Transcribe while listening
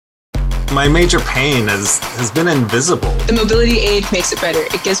My major pain has been invisible. The mobility aid makes it better.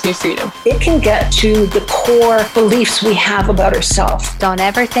 It gives me freedom. It can get to the core beliefs we have about ourselves. Don't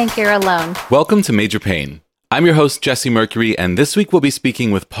ever think you're alone. Welcome to Major Pain. I'm your host, Jesse Mercury, and this week we'll be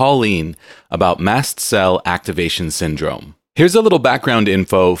speaking with Pauline about mast cell activation syndrome. Here's a little background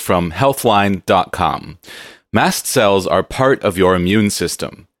info from healthline.com. Mast cells are part of your immune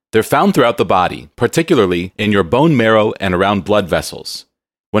system. They're found throughout the body, particularly in your bone marrow and around blood vessels.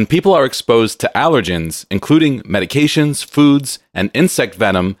 When people are exposed to allergens, including medications, foods, and insect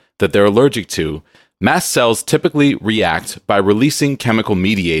venom that they're allergic to, mast cells typically react by releasing chemical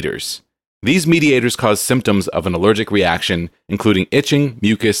mediators. These mediators cause symptoms of an allergic reaction, including itching,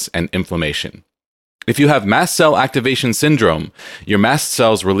 mucus, and inflammation. If you have mast cell activation syndrome, your mast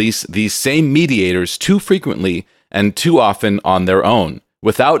cells release these same mediators too frequently and too often on their own,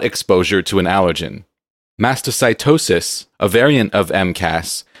 without exposure to an allergen. Mastocytosis, a variant of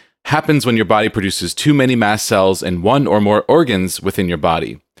MCAS, happens when your body produces too many mast cells in one or more organs within your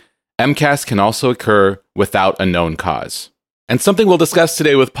body. MCAS can also occur without a known cause. And something we'll discuss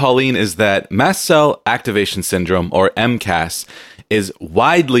today with Pauline is that mast cell activation syndrome, or MCAS, is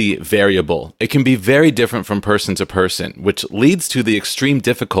widely variable. It can be very different from person to person, which leads to the extreme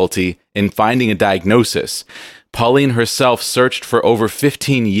difficulty in finding a diagnosis. Pauline herself searched for over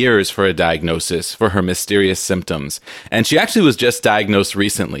 15 years for a diagnosis for her mysterious symptoms, and she actually was just diagnosed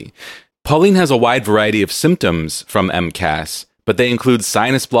recently. Pauline has a wide variety of symptoms from MCAS, but they include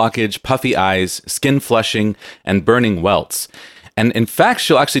sinus blockage, puffy eyes, skin flushing, and burning welts. And in fact,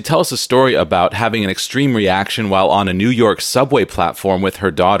 she'll actually tell us a story about having an extreme reaction while on a New York subway platform with her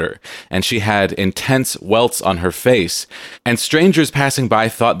daughter, and she had intense welts on her face. And strangers passing by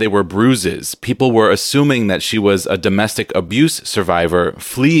thought they were bruises. People were assuming that she was a domestic abuse survivor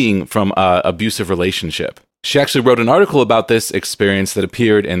fleeing from an abusive relationship. She actually wrote an article about this experience that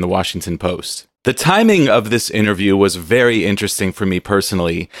appeared in the Washington Post. The timing of this interview was very interesting for me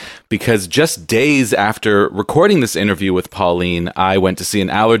personally, because just days after recording this interview with Pauline, I went to see an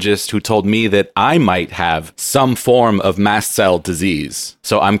allergist who told me that I might have some form of mast cell disease.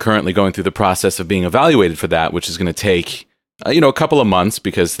 So I'm currently going through the process of being evaluated for that, which is going to take a couple of months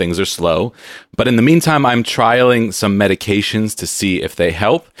because things are slow. But in the meantime, I'm trialing some medications to see if they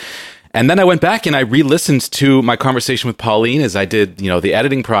help. And then I went back and I re-listened to my conversation with Pauline as I did, the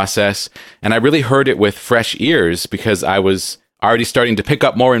editing process. And I really heard it with fresh ears because I was already starting to pick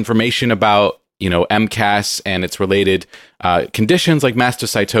up more information about, MCAS and its related conditions like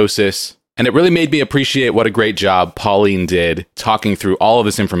mastocytosis. And it really made me appreciate what a great job Pauline did talking through all of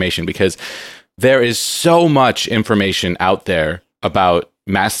this information, because there is so much information out there about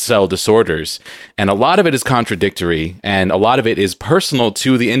mast cell disorders, and a lot of it is contradictory, and a lot of it is personal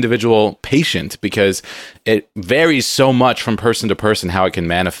to the individual patient because it varies so much from person to person how it can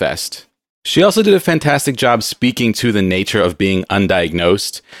manifest. She also did a fantastic job speaking to the nature of being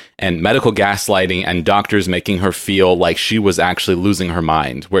undiagnosed and medical gaslighting and doctors making her feel like she was actually losing her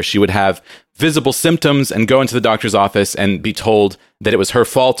mind, where she would have visible symptoms and go into the doctor's office and be told that it was her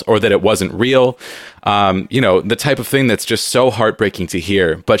fault or that it wasn't real. The type of thing that's just so heartbreaking to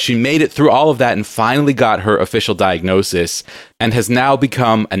hear. But she made it through all of that and finally got her official diagnosis and has now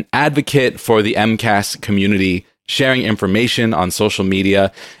become an advocate for the MCAS community, sharing information on social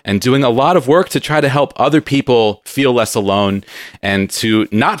media and doing a lot of work to try to help other people feel less alone and to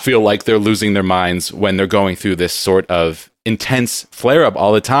not feel like they're losing their minds when they're going through this sort of intense flare-up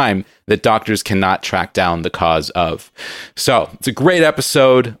all the time that doctors cannot track down the cause of. So it's a great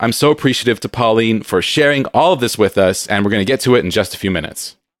episode. I'm so appreciative to Pauline for sharing all of this with us, and we're going to get to it in just a few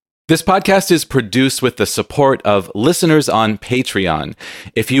minutes. This podcast is produced with the support of listeners on Patreon.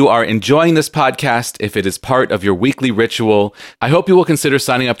 If you are enjoying this podcast, if it is part of your weekly ritual, I hope you will consider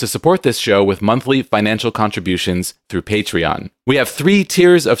signing up to support this show with monthly financial contributions through Patreon. We have 3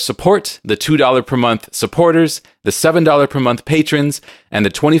 tiers of support: the $2 per month supporters, the $7 per month patrons, and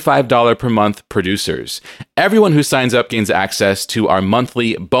the $25 per month producers. Everyone who signs up gains access to our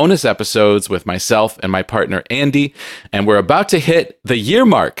monthly bonus episodes with myself and my partner Andy, and we're about to hit the year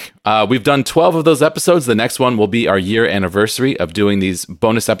mark. We've done 12 of those episodes. The next one will be our year anniversary of doing these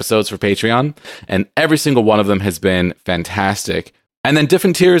bonus episodes for Patreon, and every single one of them has been fantastic. And then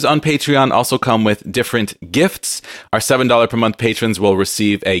different tiers on Patreon also come with different gifts. Our $7 per month patrons will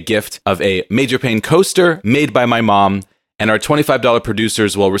receive a gift of a Major Pain coaster made by my mom. And our $25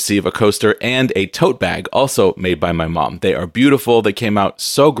 producers will receive a coaster and a tote bag also made by my mom. They are beautiful. They came out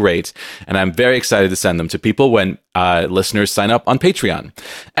so great. And I'm very excited to send them to people when listeners sign up on Patreon.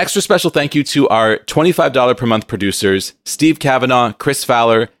 Extra special thank you to our $25 per month producers, Steve Kavanaugh, Chris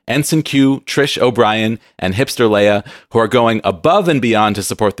Fowler, Ensign Q, Trish O'Brien, and Hipster Leia, who are going above and beyond to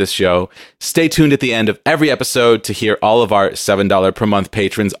support this show. Stay tuned at the end of every episode to hear all of our $7 per month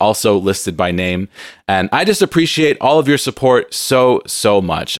patrons also listed by name. And I just appreciate all of your support so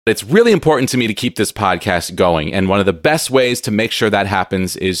much. It's really important to me to keep this podcast going. And one of the best ways to make sure that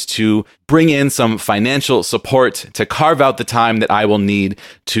happens is to bring in some financial support to carve out the time that I will need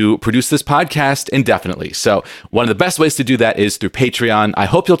to produce this podcast indefinitely. So one of the best ways to do that is through Patreon. I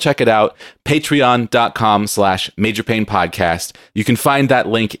hope you'll check it out. Patreon.com/MajorPainPodcast. You can find that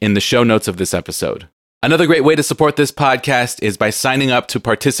link in the show notes of this episode. Another great way to support this podcast is by signing up to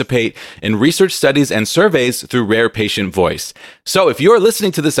participate in research studies and surveys through Rare Patient Voice. So if you're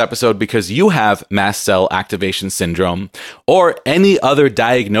listening to this episode because you have mast cell activation syndrome or any other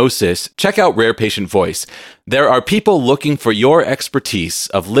diagnosis, check out Rare Patient Voice. There are people looking for your expertise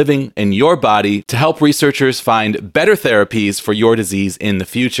of living in your body to help researchers find better therapies for your disease in the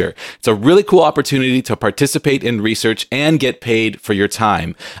future. It's a really cool opportunity to participate in research and get paid for your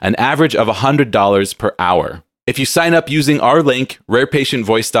time, an average of $100 per hour. If you sign up using our link,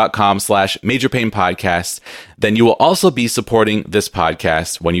 rarepatientvoice.com/MajorPainPodcast, then you will also be supporting this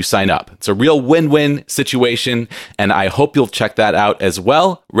podcast when you sign up. It's a real win-win situation, and I hope you'll check that out as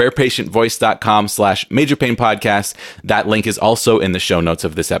well. rarepatientvoice.com/MajorPainPodcast. That link is also in the show notes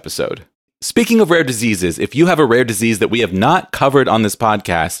of this episode. Speaking of rare diseases, if you have a rare disease that we have not covered on this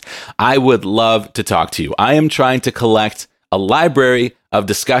podcast, I would love to talk to you. I am trying to collect a library of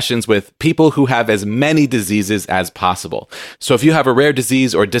discussions with people who have as many diseases as possible. So if you have a rare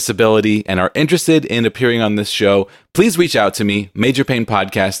disease or disability and are interested in appearing on this show, please reach out to me,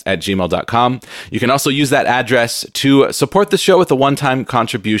 majorpainpodcast@gmail.com. You can also use that address to support the show with a one-time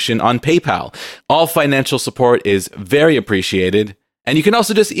contribution on PayPal. All financial support is very appreciated. And you can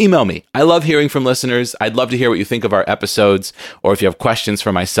also just email me. I love hearing from listeners. I'd love to hear what you think of our episodes, or if you have questions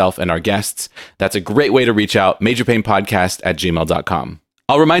for myself and our guests. That's a great way to reach out, majorpainpodcast@gmail.com.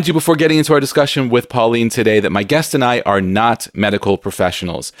 I'll remind you before getting into our discussion with Pauline today that my guest and I are not medical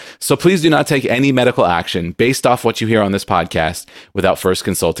professionals. So please do not take any medical action based off what you hear on this podcast without first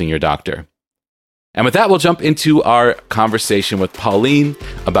consulting your doctor. And with that, we'll jump into our conversation with Pauline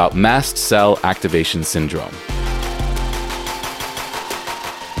about mast cell activation syndrome.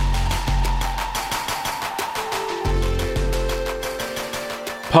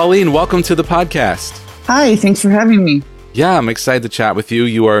 Pauline, welcome to the podcast. Hi, thanks for having me. Yeah, I'm excited to chat with you.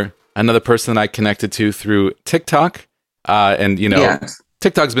 You are another person that I connected to through TikTok. Yes.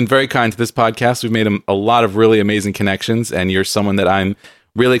 TikTok's been very kind to this podcast. We've made a lot of really amazing connections, and you're someone that I'm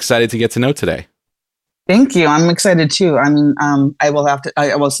really excited to get to know today. Thank you. I'm excited too. I mean, I will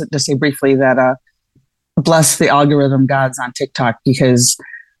just say briefly that bless the algorithm gods on TikTok, because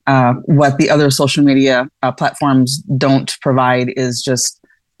what the other social media platforms don't provide is just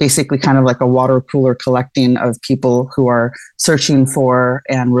basically kind of like a water cooler collecting of people who are searching for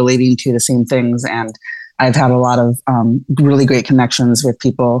and relating to the same things. And I've had a lot of really great connections with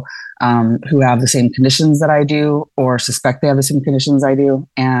people who have the same conditions that I do or suspect they have the same conditions I do.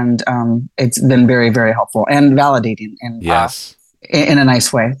 And it's been very, very helpful and validating in a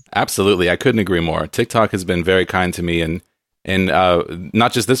nice way. Absolutely. I couldn't agree more. TikTok has been very kind to me, and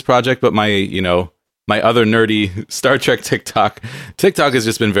not just this project, but my other nerdy Star Trek TikTok. TikTok has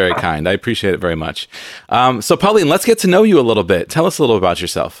just been very kind. I appreciate it very much. So Pauline, let's get to know you a little bit. Tell us a little about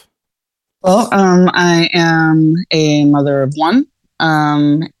yourself. Well, I am a mother of one.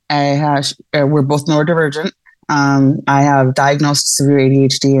 We're both neurodivergent. I have diagnosed severe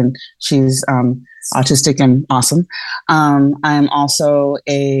ADHD, and she's autistic and awesome. I'm also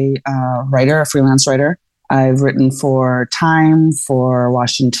a writer, a freelance writer. I've written for Time, for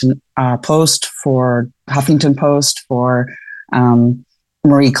Washington Post, for Huffington Post, for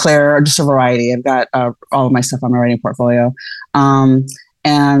Marie Claire, just a variety. I've got all of my stuff on my writing portfolio.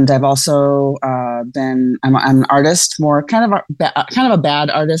 And I've also I'm an artist, more kind of a bad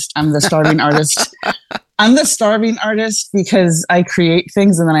artist. I'm the starving artist. I'm the starving artist because I create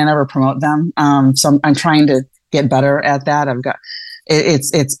things and then I never promote them. So I'm trying to get better at that.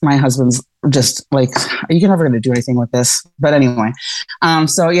 It's my husband's just like, you're never going to do anything with this. But anyway, I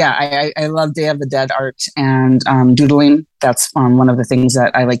love Day of the Dead art and doodling. That's one of the things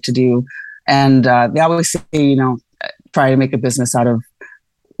that I like to do. And they always say, try to make a business out of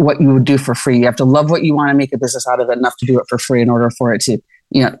what you would do for free. You have to love what you want to make a business out of it enough to do it for free in order for it to,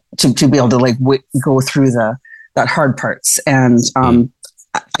 to be able to go through that hard parts. And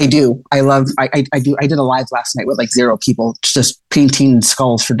I do. I do. I did a live last night with 0 people just painting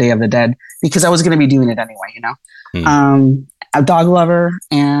skulls for Day of the Dead because I was going to be doing it anyway, I'm a dog lover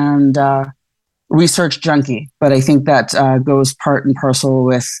and research junkie, but I think that goes part and parcel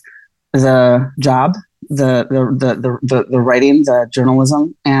with the job, the writing, the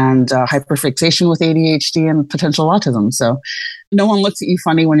journalism, and hyperfixation with ADHD and potential autism. So no one looks at you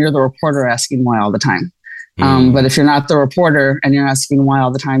funny when you're the reporter asking why all the time. But if you're not the reporter and you're asking why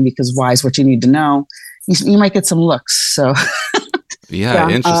all the time because why is what you need to know, you might get some looks. So yeah,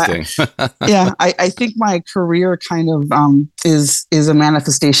 interesting. I think my career kind of is a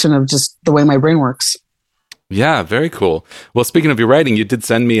manifestation of just the way my brain works. Yeah, very cool. Well, speaking of your writing, you did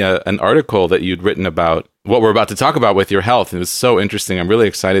send me an article that you'd written about what we're about to talk about with your health. It was so interesting. I'm really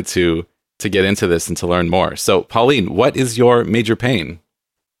excited to get into this and to learn more. So, Pauline, what is your major pain?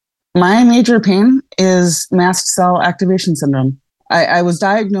 My major pain is mast cell activation syndrome. I was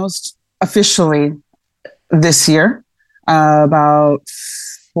diagnosed officially this year, about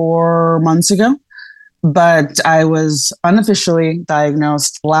 4 months ago, but I was unofficially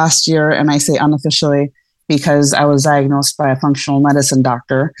diagnosed last year, and I say unofficially because I was diagnosed by a functional medicine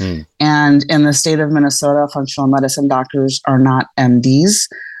doctor. And in the state of Minnesota, functional medicine doctors are not MDs.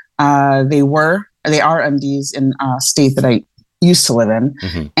 They are MDs in a state that I used to live in.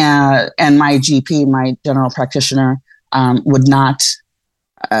 And my GP, my general practitioner, would not,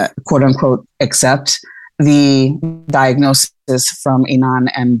 quote unquote, accept the diagnosis from a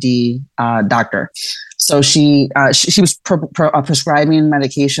non-MD doctor. So she was prescribing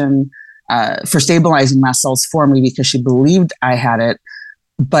medication for stabilizing mast cells for me because she believed I had it,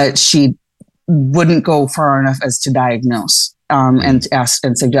 but she wouldn't go far enough as to diagnose, and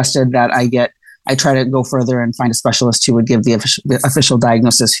suggested that I try to go further and find a specialist who would give the official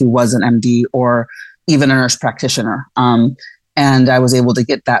diagnosis, who was an MD or even a nurse practitioner. And I was able to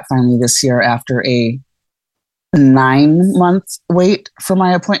get that finally this year after a 9-month wait for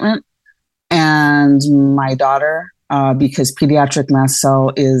my appointment. And my daughter, because pediatric mast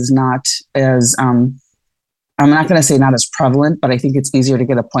cell is not as, I'm not going to say not as prevalent, but I think it's easier to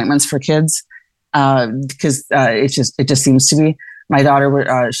get appointments for kids because it just seems to be. My daughter,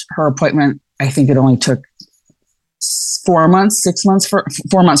 her appointment, I think it only took 4 months, 6 months 4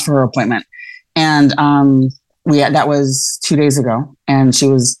 months for her appointment. And that was 2 days ago, and she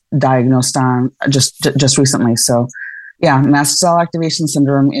was diagnosed on just recently. So yeah, mast cell activation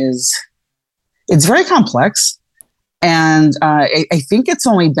syndrome it's very complex. And I think it's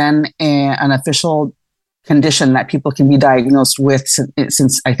only been an official condition that people can be diagnosed with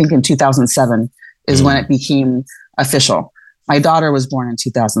since I think in 2007 is when it became official. My daughter was born in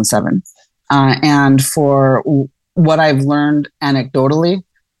 2007. And for what I've learned anecdotally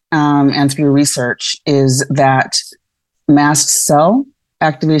and through research is that mast cell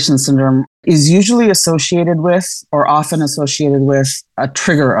activation syndrome is usually associated with or often associated with a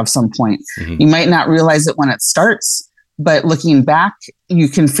trigger of some point. You might not realize it when it starts, but looking back, you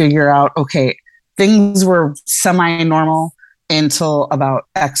can figure out, okay, things were semi-normal until about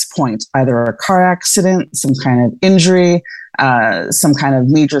X point, either a car accident, some kind of injury, some kind of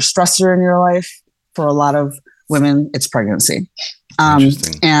major stressor in your life. For a lot of women, it's pregnancy.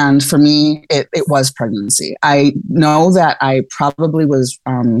 And for me, it was pregnancy. I know that I probably was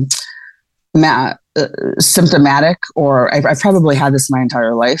symptomatic, or I probably had this my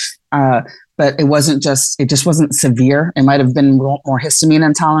entire life. But it just wasn't severe. It might've been more histamine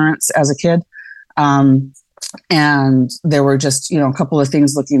intolerance as a kid. And there were just, a couple of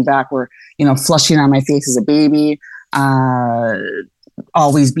things looking back were, flushing on my face as a baby,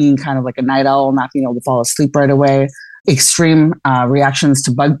 always being kind of like a night owl, not being able to fall asleep right away, extreme reactions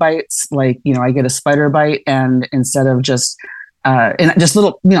to bug bites. Like, I get a spider bite, and instead of just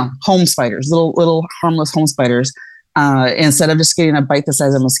little, home spiders, little harmless home spiders, instead of just getting a bite the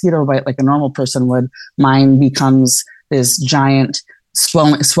size of a mosquito bite like a normal person would, mine becomes this giant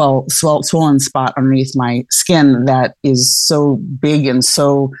swollen spot underneath my skin that is so big and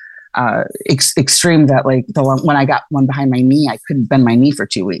so extreme that when I got one behind my knee, I couldn't bend my knee for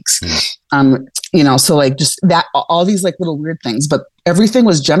 2 weeks. So like just that, all these like little weird things, but everything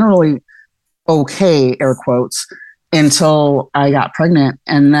was generally okay, air quotes, until I got pregnant,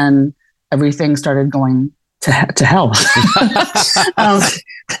 and then everything started going to hell.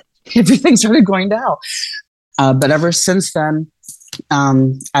 Everything started going to hell. But ever since then,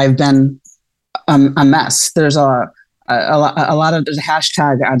 I've been a mess. There's a lot of, there's a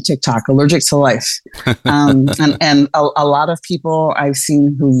hashtag on TikTok, allergic to life. And a lot of people I've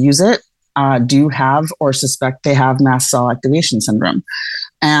seen who use it do have or suspect they have mast cell activation syndrome.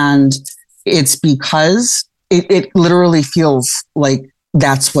 And it's because it literally feels like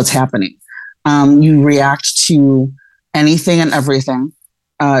that's what's happening. You react to anything and everything.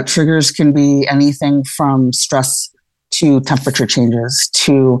 Triggers can be anything from stress to temperature changes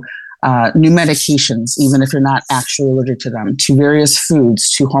to new medications, even if you're not actually allergic to them, to various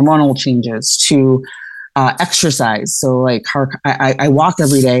foods, to hormonal changes, to exercise. So like I walk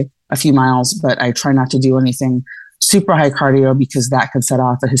every day a few miles, but I try not to do anything super high cardio because that could set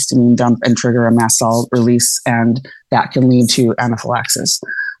off a histamine dump and trigger a mast cell release, and that can lead to anaphylaxis.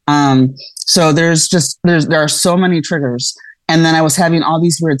 So there are so many triggers. And then I was having all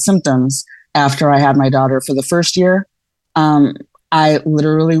these weird symptoms after I had my daughter. For the first year, I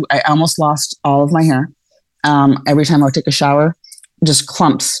almost lost all of my hair. Every time I would take a shower, just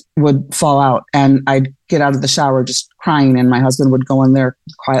clumps would fall out, and I'd get out of the shower just crying, and my husband would go in there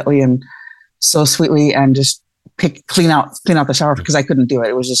quietly and so sweetly and just clean out the shower because I couldn't do it.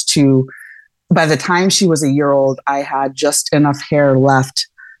 It was just too. By the time she was a year old, I had just enough hair left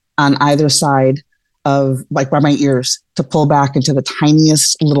on either side of, like, by my ears to pull back into the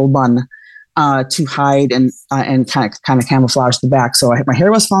tiniest little bun to hide and kind of camouflage the back. So my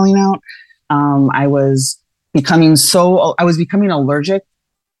hair was falling out. I was becoming allergic,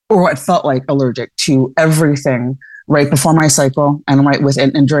 or it felt like allergic to everything right before my cycle and right with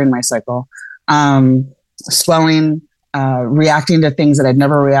and during my cycle. Swelling, reacting to things that I'd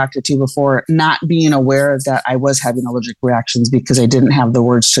never reacted to before, not being aware that I was having allergic reactions because I didn't have the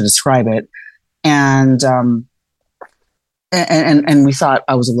words to describe it. And we thought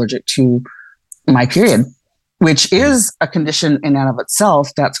I was allergic to my period, which is a condition in and of itself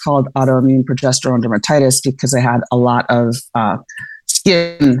that's called autoimmune progesterone dermatitis, because I had a lot of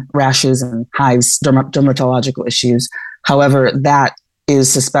skin rashes and hives, dermatological issues. However, that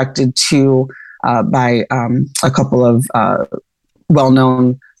is suspected to by a couple of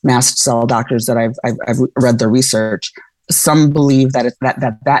well-known mast cell doctors that I've read their research. Some believe that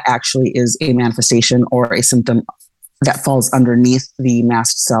that actually is a manifestation or a symptom that falls underneath the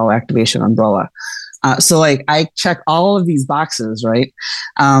mast cell activation umbrella. So like I check all of these boxes, right?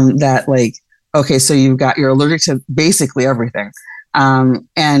 That like, okay, so you're allergic to basically everything. And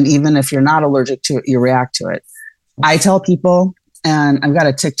even if you're not allergic to it, you react to it. I tell people, and I've got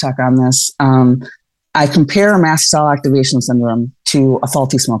a TikTok on this, I compare mast cell activation syndrome to a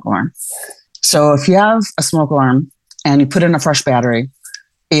faulty smoke alarm. So if you have a smoke alarm and you put in a fresh battery,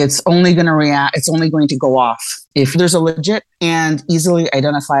 it's only going to go off if there's a legit and easily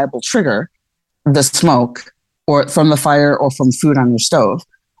identifiable trigger, the smoke or from the fire or from food on your stove,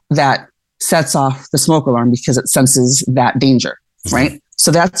 that sets off the smoke alarm because it senses that danger, right?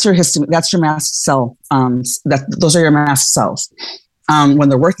 So that's your histamine. That's your mast cell. Those are your mast cells. When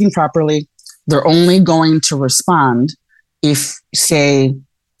they're working properly, they're only going to respond if, say,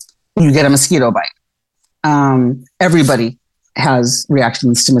 you get a mosquito bite. Everybody has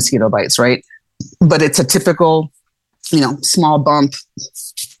reactions to mosquito bites, right? But it's a typical, small bump,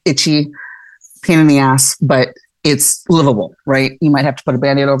 itchy, pain in the ass, but it's livable, right? You might have to put a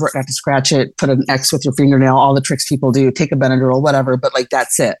Band-Aid over it, have to scratch it, put an X with your fingernail, all the tricks people do, take a Benadryl, whatever, but like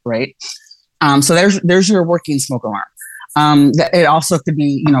that's it, right? So there's your working smoke alarm. It also could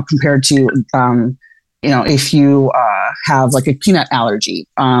be, compared to, if you have like a peanut allergy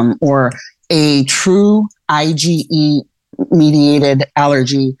or a true IgE mediated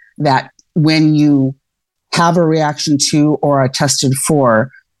allergy that when you have a reaction to or are tested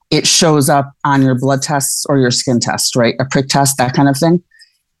for, it shows up on your blood tests or your skin test, right? A prick test, that kind of thing.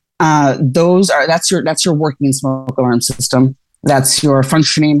 That's your working smoke alarm system. That's your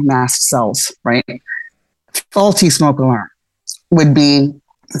functioning mast cells, right? Faulty smoke alarm would be,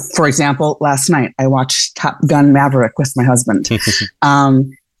 for example, last night I watched Top Gun Maverick with my husband.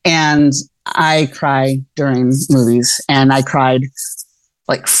 And I cry during movies, and I cried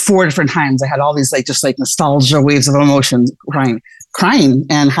like 4 different times. I had all these just nostalgia waves of emotion, crying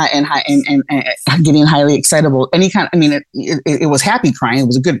and getting highly excitable. It was happy crying. It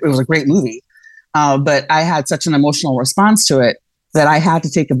was a great movie. But I had such an emotional response to it that I had to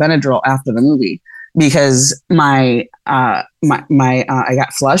take a Benadryl after the movie because I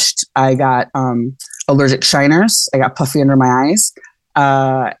got flushed. I got allergic shiners. I got puffy under my eyes.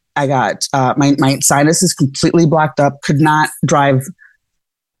 I got my sinuses completely blocked up. Could not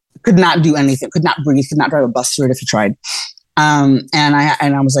do anything. Could not breathe. Could not drive a bus through it if you tried. And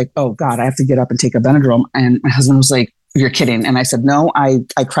I was like, oh God, I have to get up and take a Benadryl. And my husband was like, you're kidding. And I said, no, I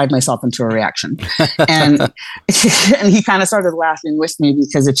cried myself into a reaction. And he kind of started laughing with me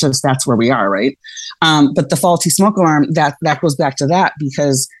because it's just, that's where we are. Right. But the faulty smoke alarm, that goes back to that,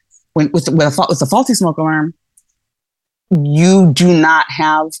 because with the faulty smoke alarm, you do not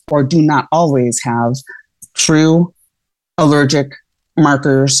have, or do not always have, true allergic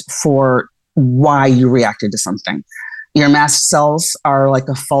markers for why you reacted to something. Your mast cells are like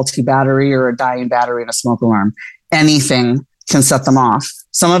a faulty battery or a dying battery in a smoke alarm. Anything can set them off.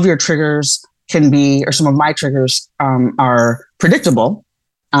 some of your triggers can be, or some of my triggers are predictable.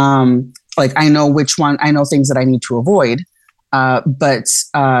 Like I know things that I need to avoid. But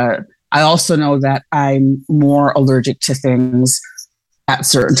I also know that I'm more allergic to things at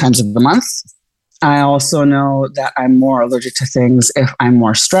certain times of the month. I also know that I'm more allergic to things if I'm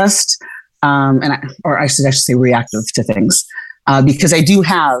more stressed, I should say reactive to things, because I do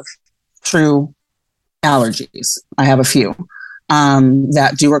have true allergies. I have a few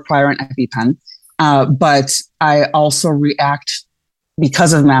that do require an EpiPen, but I also react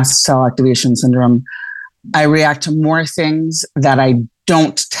because of mast cell activation syndrome. I react to more things that I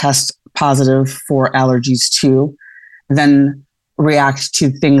don't test positive for allergies to than react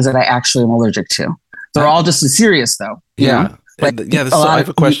to things that I actually am allergic to. They're all just as serious though. Yeah. Like, I have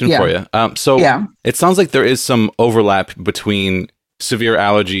a question for you. It sounds like there is some overlap between severe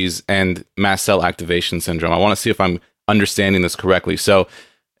allergies and mast cell activation syndrome. I want to see if I'm understanding this correctly. So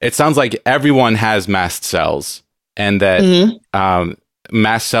it sounds like everyone has mast cells, and that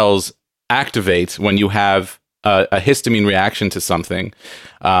mast cells activate when you have a histamine reaction to something.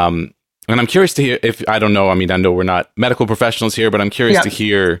 And I'm curious to hear I know we're not medical professionals here, but I'm curious to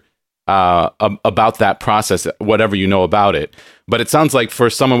hear about that process, whatever you know about it. But it sounds like for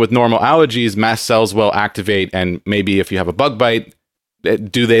someone with normal allergies, mast cells will activate, and maybe if you have a bug bite,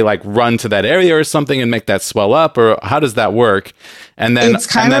 do they like run to that area or something and make that swell up, or how does that work? And then,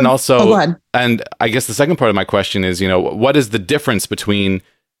 and I guess the second part of my question is, what is the difference between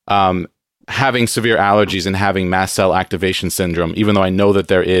having severe allergies and having mast cell activation syndrome, even though I know that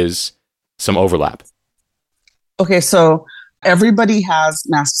there is some overlap? Okay, so everybody has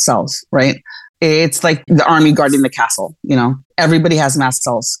mast cells, right? It's like the army guarding the castle, everybody has mast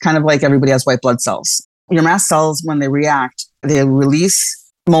cells, kind of like everybody has white blood cells. Your mast cells, when they react, they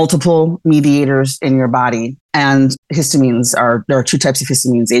release multiple mediators in your body, and there are two types of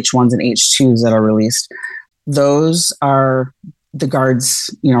histamines, H1s and H2s, that are released. Those are the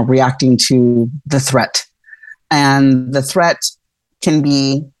guards, reacting to the threat. And the threat can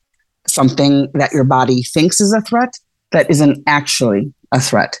be something that your body thinks is a threat that isn't actually a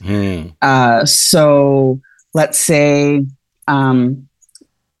threat. So let's say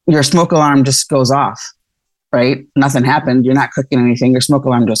your smoke alarm just goes off, right? Nothing happened. You're not cooking anything. Your smoke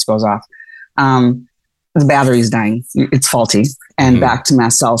alarm just goes off. The battery's dying. It's faulty. And back to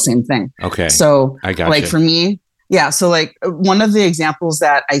mast cell, same thing. Okay. So I got like you. For me, so like one of the examples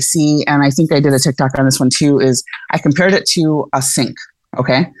that I see, and I think I did a TikTok on this one too, is I compared it to a sink.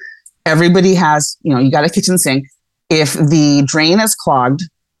 Okay. Everybody has, you got a kitchen sink. If the drain is clogged,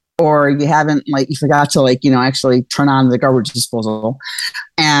 or you forgot to actually turn on the garbage disposal,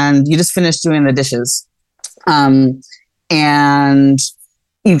 and you just finished doing the dishes, and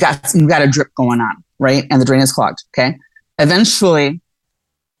you've got a drip going on, right? And the drain is clogged. Okay. Eventually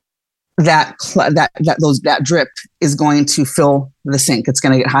that drip is going to fill the sink. It's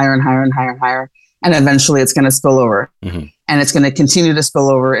going to get higher and higher and higher and higher. And eventually it's going to spill over, and it's going to continue to spill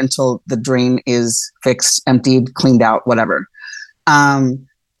over until the drain is fixed, emptied, cleaned out, whatever.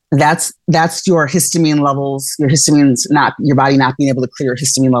 That's your histamine levels, your body not being able to clear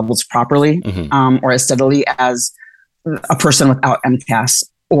histamine levels properly, or as steadily as a person without MCAS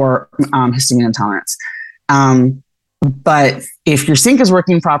or histamine intolerance. But if your sink is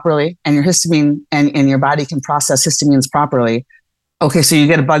working properly and your histamine and your body can process histamines properly, okay, so you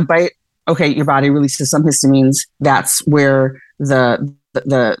get a bug bite. Okay, your body releases some histamines. That's where your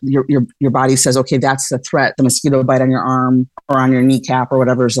body says, okay, that's the threat. The mosquito bite on your arm or on your kneecap or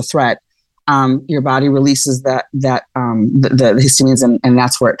whatever is a threat. Your body releases the histamines, and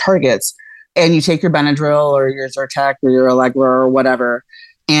that's where it targets. And you take your Benadryl or your Zyrtec or your Allegra or whatever,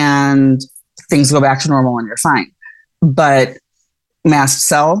 and things go back to normal and you're fine. But mast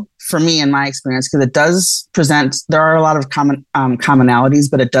cell, for me, in my experience, because it does present, there are a lot of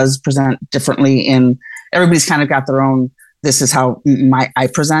commonalities, but it does present differently. Everybody's kind of got their own, this is how I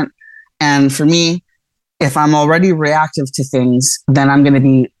present. And for me, if I'm already reactive to things, then I'm going to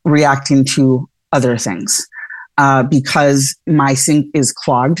be reacting to other things because my sink is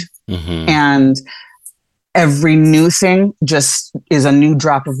clogged, and every new thing just is a new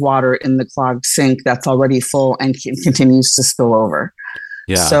drop of water in the clogged sink that's already full and continues to spill over.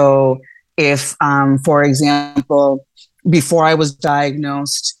 Yeah. So if, for example, before I was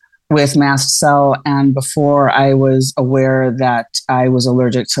diagnosed with mast cell and before I was aware that I was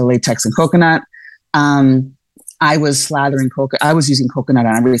allergic to latex and coconut, I was slathering coconut. I was using coconut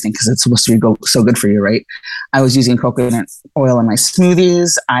on everything because it's supposed to be so good for you, right? I was using coconut oil in my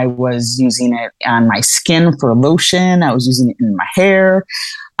smoothies. I was using it on my skin for lotion. I was using it in my hair.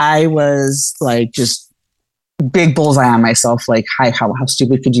 I was like just big bullseye on myself. Like, hi, how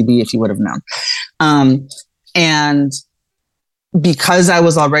stupid could you be if you would have known? And because I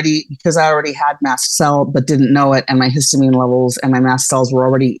already had mast cell, but didn't know it, and my histamine levels and my mast cells were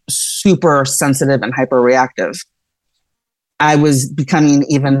already super sensitive and hyperreactive, I was having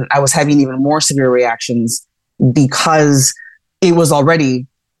even more severe reactions because it was already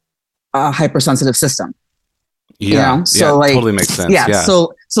a hypersensitive system. Yeah. You know? So like, totally makes sense. Yeah.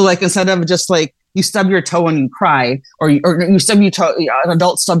 So like, instead of just like, you stub your toe and you cry, or you stub your toe, an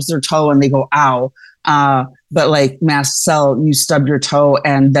adult stubs their toe and they go, ow. But like mast cell, you stub your toe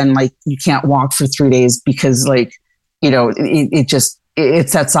and then like you can't walk for 3 days because like, you know, it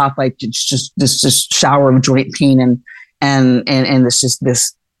sets off like just this shower of joint pain and it's just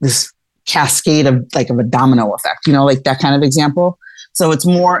this cascade of a domino effect, you know, like that kind of example. So it's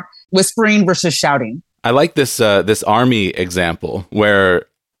more whispering versus shouting. I like this army example where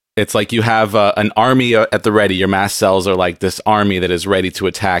it's like you have an army at the ready. Your mast cells are like this army that is ready to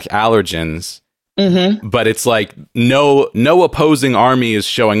attack allergens. Mm-hmm. But it's like no opposing army is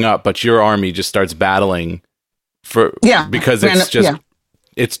showing up, but your army just starts battling because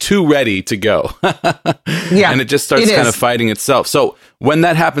it's too ready to go. And it just starts kind of fighting itself. So when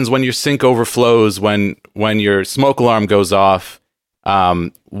that happens, when your sink overflows, when your smoke alarm goes off,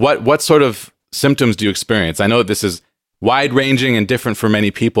 what sort of symptoms do you experience? I know this is wide ranging and different for many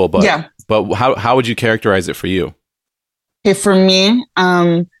people, but how would you characterize it for you? Okay, for me,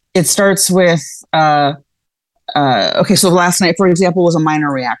 it starts with okay. So last night, for example, was a minor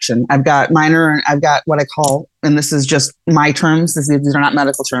reaction. I've got what I call, and this is just my terms. These are not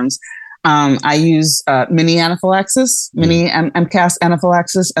medical terms. I use mini anaphylaxis, mini MCAS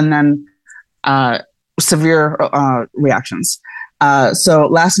anaphylaxis, and then severe reactions. So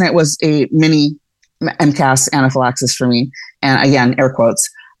last night was a mini MCAS anaphylaxis for me, and again, air quotes.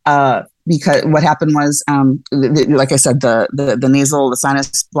 Because what happened was, like I said, the nasal, the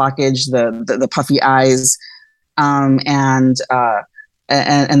sinus blockage, the puffy eyes, and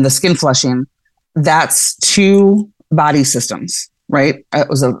the skin flushing. That's 2 body systems, right? It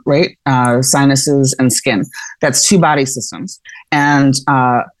was sinuses and skin. That's 2 body systems, and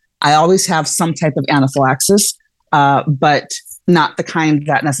I always have some type of anaphylaxis, but not the kind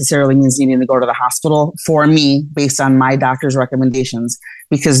that necessarily means needing to go to the hospital for me, based on my doctor's recommendations.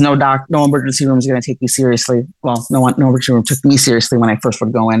 Because no emergency room is going to take you seriously. Well, no emergency room took me seriously when I first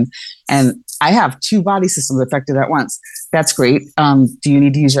would go in. And I have 2 body systems affected at once. That's great. Do you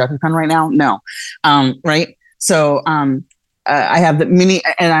need to use your EpiPen right now? No. Right. So I have the mini,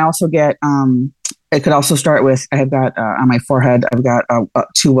 and I also get. It could also start with, I have got on my forehead, I've got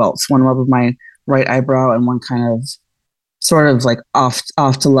 2 welts, one above my right eyebrow and one kind of sort of like off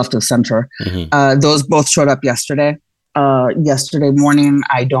to left of center. Mm-hmm. Those both showed up yesterday. Yesterday morning,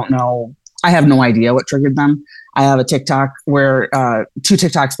 I don't know. I have no idea what triggered them. I have a TikTok where 2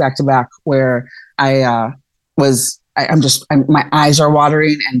 TikToks back to back where my eyes are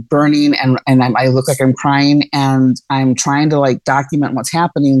watering and burning and I look like I'm crying, and I'm trying to like document what's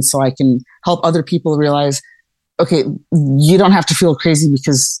happening so I can help other people realize, okay, you don't have to feel crazy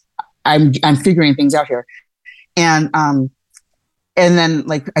because I'm figuring things out here. And then,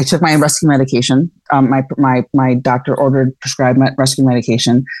 like, I took my rescue medication. My doctor prescribed rescue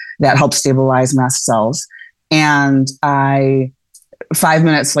medication that helps stabilize mast cells. And 5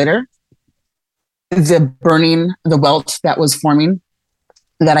 minutes later, the welt that was forming,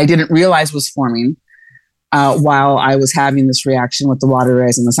 that I didn't realize was forming while I was having this reaction with the water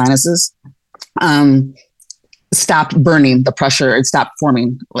eyes and the sinuses, stopped burning. The pressure, it stopped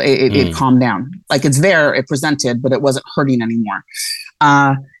forming. It calmed down. Like, it's there, it presented, but it wasn't hurting anymore.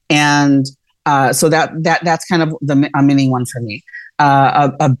 So that's kind of a mini one for me.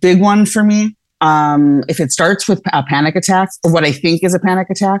 A big one for me, if it starts with a panic attack, or what I think is a panic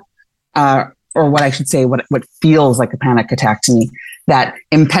attack, or what I should say, what feels like a panic attack to me, that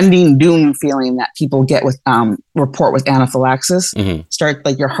impending doom feeling that people get with report with anaphylaxis, start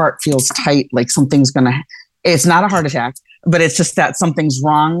like your heart feels tight, like something's gonna. It's not a heart attack, but it's just that something's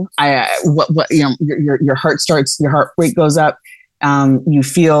wrong. Your heart rate goes up. You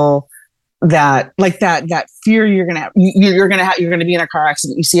feel that fear you're gonna be in a car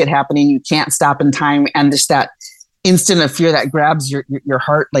accident. You see it happening. You can't stop in time, and just that instant of fear that grabs your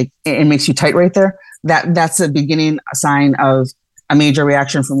heart, like it makes you tight right there. That's a sign of a major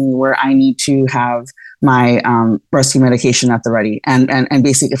reaction for me, where I need to have my rescue medication at the ready. And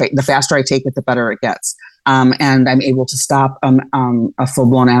basically, the faster I take it, the better it gets. And I'm able to stop a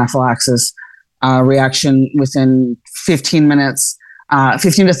full-blown anaphylaxis reaction within 15 minutes,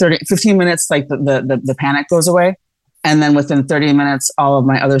 15 minutes, like the panic goes away. And then within 30 minutes, all of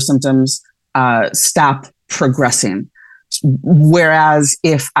my other symptoms stop progressing. Whereas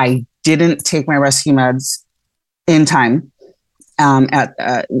if I didn't take my rescue meds in time,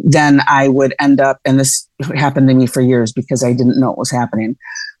 then I would end up, and this happened to me for years because I didn't know what was happening.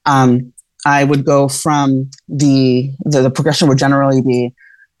 I would go from the progression would generally be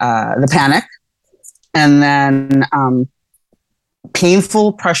the panic, and then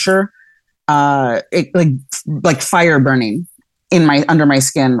painful pressure, like fire burning under my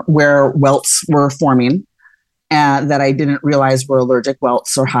skin where welts were forming that I didn't realize were allergic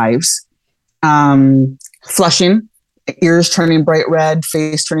welts or hives. Flushing, ears turning bright red,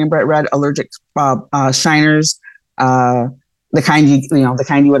 face turning bright red, allergic shiners, the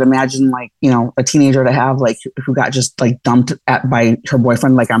kind you would imagine, like, a teenager to have, like, who got just like dumped by her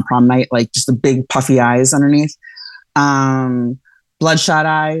boyfriend, like on prom night, like just the big puffy eyes underneath, bloodshot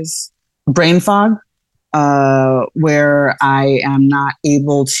eyes, brain fog, where I am not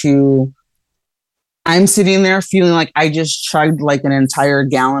able to. I'm sitting there feeling like I just chugged like an entire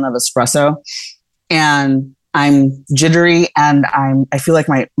gallon of espresso, and I'm jittery, and I feel like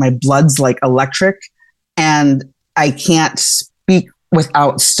my blood's like electric, and I can't speak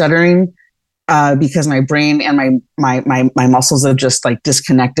without stuttering because my brain and my muscles have just like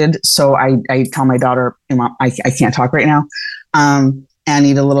disconnected. So I tell my daughter, I can't talk right now. I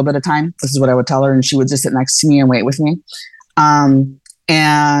need a little bit of time. This is what I would tell her, and she would just sit next to me and wait with me.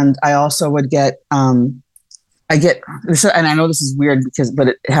 And I also would get, I get this, and I know this is weird but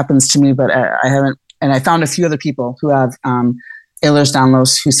it happens to me, but I haven't, and I found a few other people who have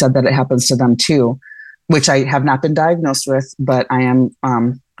Ehlers-Danlos who said that it happens to them too, which I have not been diagnosed with, but I am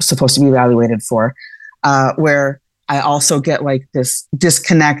supposed to be evaluated for, where I also get like this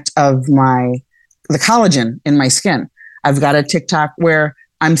disconnect of the collagen in my skin. I've got a TikTok where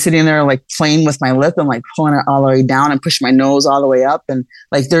I'm sitting there like playing with my lip and like pulling it all the way down and pushing my nose all the way up. And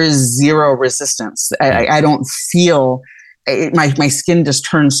like, there is zero resistance. I don't feel it, my skin just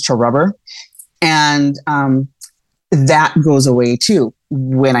turns to rubber. And that goes away too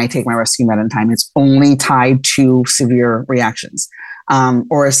when I take my rescue med in time. It's only tied to severe reactions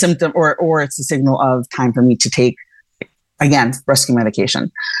or a symptom, or it's a signal of time for me to take, again, rescue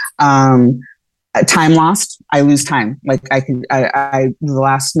medication. Time lost, I lose time. Like the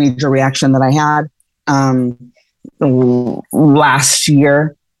last major reaction that I had last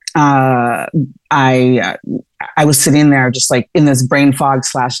year, I was sitting there just like in this brain fog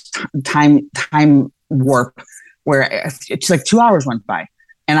 / time warp where it's like 2 hours went by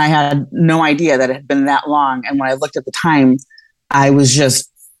and I had no idea that it had been that long. And when I looked at the time, I was just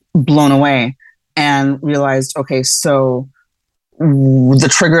blown away and realized, okay, so the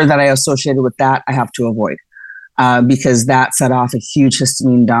trigger that I associated with that, I have to avoid because that set off a huge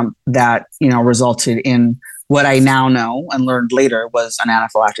histamine dump that, resulted in what I now know and learned later was an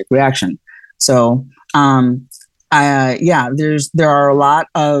anaphylactic reaction. So, there are a lot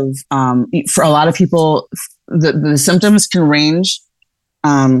of, for a lot of people, the symptoms can range.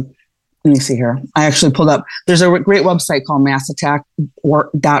 Let me see here. I actually pulled up, there's a great website called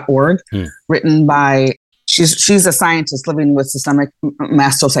massattack.org written by, she's a scientist living with systemic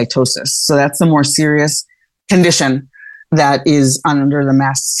mastocytosis. So that's the more serious condition that is under the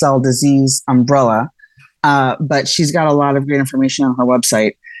mast cell disease umbrella. But she's got a lot of great information on her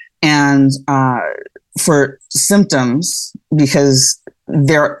website. And for symptoms, because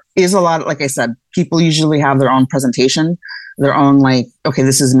there is a lot, like I said, people usually have their own presentation, their own like, okay,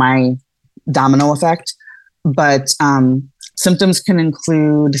 this is my domino effect. But symptoms can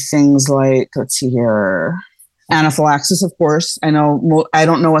include things like, let's see here, anaphylaxis, of course. I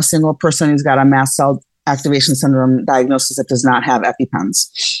don't know a single person who's got a mast cell activation syndrome diagnosis that does not have EpiPens.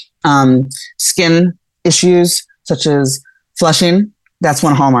 Skin issues such as flushing, that's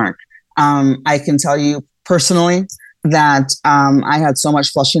one hallmark. I can tell you personally that I had so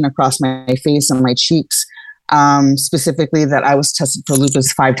much flushing across my face and my cheeks, specifically that I was tested for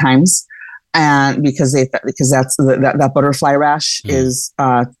lupus 5 times. And because that's that butterfly rash is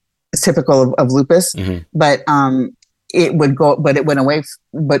typical of lupus, but it went away.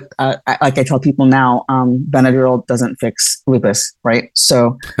 But like I tell people now, Benadryl doesn't fix lupus, right?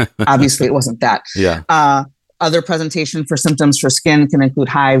 So obviously it wasn't that. Yeah. Other presentation for symptoms for skin can include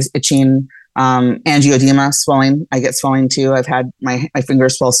hives, itching, angioedema, swelling. I get swelling too. I've had my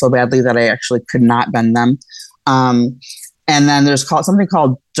fingers swell so badly that I actually could not bend them. And then there's something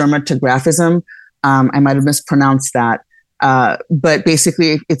called dermatographism. I might have mispronounced that. But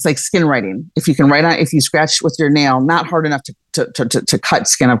basically it's like skin writing. If you can write on, if you scratch with your nail, not hard enough to cut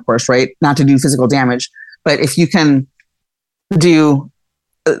skin, of course, right? Not to do physical damage, but if you can do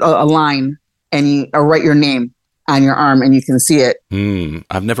a line or write your name on your arm and you can see it.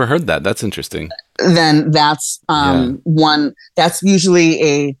 I've never heard that. That's interesting. Then that's one. That's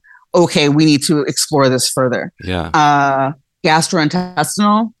usually okay, we need to explore this further. Yeah.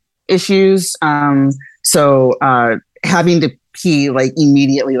 Gastrointestinal issues. So having to pee like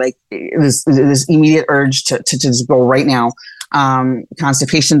immediately, like this immediate urge to just go right now.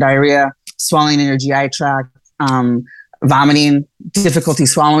 Constipation, diarrhea, swelling in your GI tract, vomiting, difficulty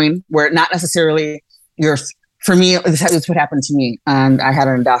swallowing, where not necessarily for me, this is what happened to me. And I had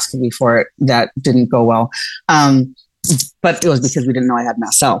an endoscopy for it that didn't go well. But it was because we didn't know I had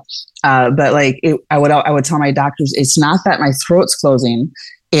mast cell. But like I would tell my doctors, it's not that my throat's closing,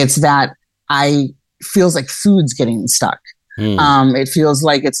 it's that feels like food's getting stuck. It feels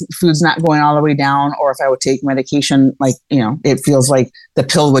like food's not going all the way down, or if I would take medication, like, it feels like the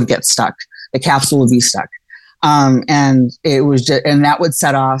pill would get stuck, the capsule would be stuck. And it was just, and that would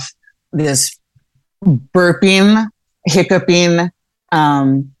set off this burping, hiccuping,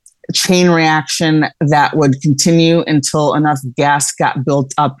 chain reaction that would continue until enough gas got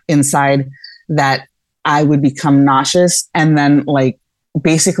built up inside that I would become nauseous and then like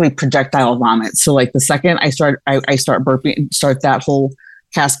basically projectile vomit. So like the second I start burping, start that whole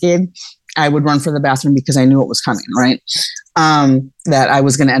cascade, I would run for the bathroom because I knew it was coming, right? That I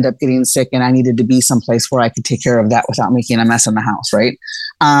was going to end up getting sick and I needed to be someplace where I could take care of that without making a mess in the house, right?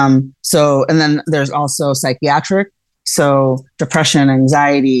 So, and then there's also psychiatric. So depression,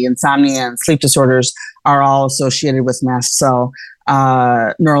 anxiety, insomnia, and sleep disorders are all associated with mast cell.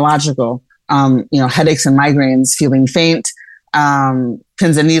 Neurological, headaches and migraines, feeling faint,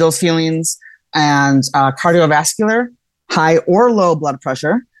 pins and needles feelings, and cardiovascular, high or low blood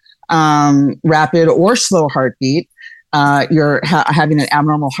pressure, rapid or slow heartbeat, you're having an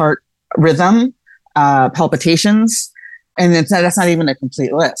abnormal heart rhythm, palpitations, and that's not even a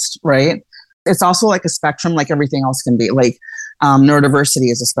complete list, right? It's also like a spectrum, like everything else can be. Like neurodiversity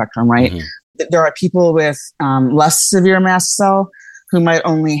is a spectrum, right? Mm-hmm. There are people with less severe mast cell who might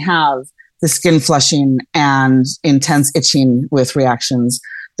only have the skin flushing and intense itching with reactions.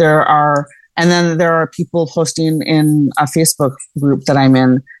 And then there are people posting in a Facebook group that I'm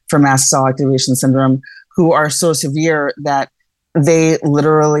in for mast cell activation syndrome who are so severe that they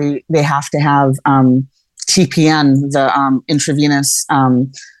have to have TPN, the intravenous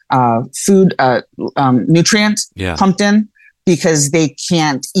food nutrient pumped in because they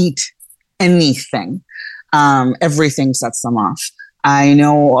can't eat anything. Everything sets them off. I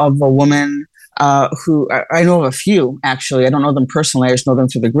know of a woman who I know of a few, actually. I don't know them personally. I just know them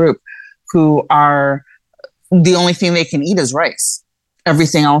through the group, who are the only thing they can eat is rice.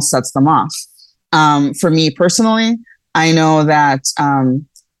 Everything else sets them off. For me personally, I know that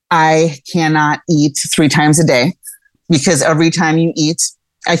I cannot eat 3 times a day because every time you eat,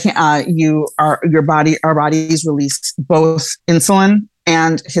 our bodies release both insulin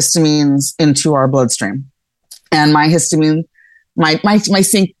and histamines into our bloodstream. And my histamine, my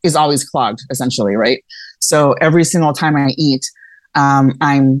sink is always clogged, essentially, right? So every single time I eat,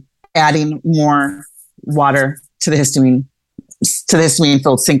 I'm adding more water to the histamine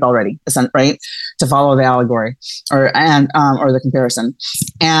filled sink already, right? To follow the allegory or the comparison.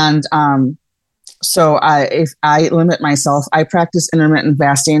 And so if I limit myself, I practice intermittent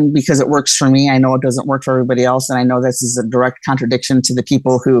fasting because it works for me. I know it doesn't work for everybody else. And I know this is a direct contradiction to the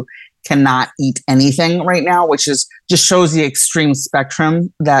people who cannot eat anything right now, which just shows the extreme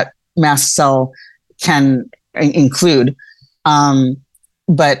spectrum that mast cell can include.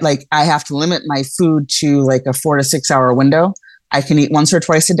 But like I have to limit my food to like a 4 to 6 hour window. I can eat once or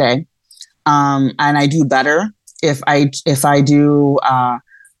twice a day. And I do better if I do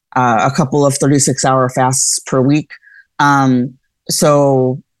a couple of 36-hour fasts per week.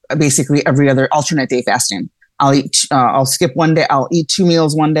 So basically every other alternate day fasting. I'll skip one day. I'll eat 2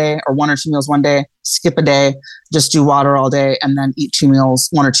 meals one day or 1 or 2 meals one day, skip a day, just do water all day, and then eat 1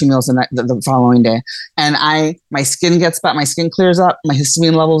 or 2 meals the following day. And my skin gets better, my skin clears up, my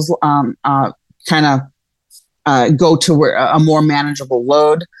histamine levels kind of go to a more manageable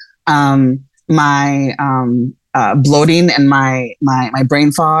load. My bloating and my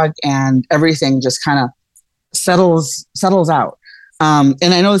brain fog and everything just kind of settles out. And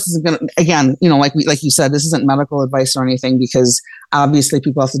I know this isn't going to, again, like you said, this isn't medical advice or anything, because obviously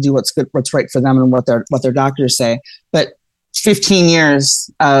people have to do what's right for them and what their doctors say. But 15 years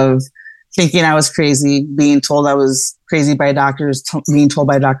of thinking I was crazy, being told I was crazy by doctors, being told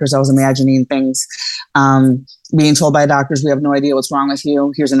by doctors I was imagining things, being told by doctors, we have no idea what's wrong with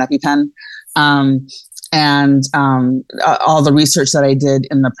you. Here's an EpiPen. And all the research that I did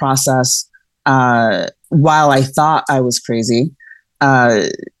in the process, while I thought I was crazy,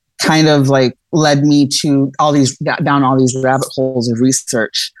 kind of like led me to down all these rabbit holes of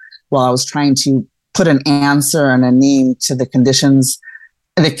research while I was trying to put an answer and a name to the conditions,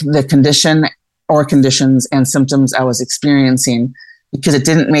 the condition or conditions and symptoms I was experiencing, because it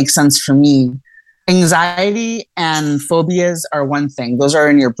didn't make sense for me. Anxiety and phobias are one thing. Those are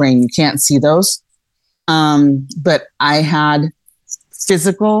in your brain. You can't see those. But I had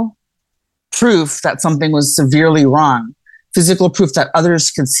physical proof that something was severely wrong, physical proof that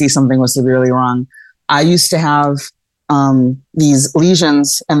others could see something was severely wrong. I used to have these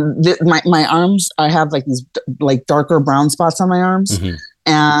lesions, and my arms, I have like these like darker brown spots on my arms. Mm-hmm.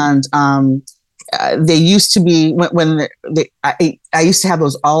 And they used to be, I used to have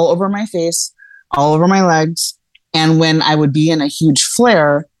those all over my face, all over my legs. And when I would be in a huge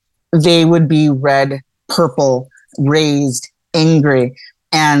flare, they would be red, purple, raised, angry.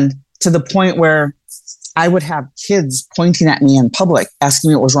 And to the point where I would have kids pointing at me in public, asking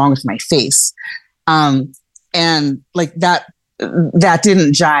me what was wrong with my face. And like that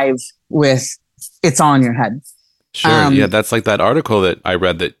didn't jive with it's all in your head. Sure. Yeah. That's like that article that I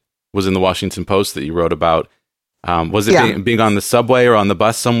read that was in the Washington Post that you wrote about. Was it being on the subway or on the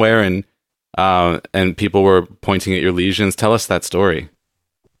bus somewhere and people were pointing at your lesions? Tell us that story.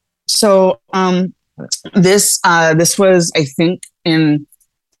 So this was, I think, in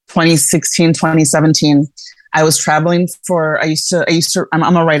 2016, 2017. I was traveling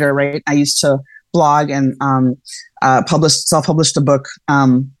I'm a writer, right? I used to blog and self-published a book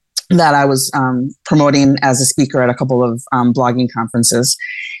that I was promoting as a speaker at a couple of blogging conferences.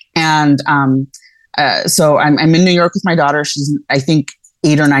 And so I'm in New York with my daughter. She's, I think,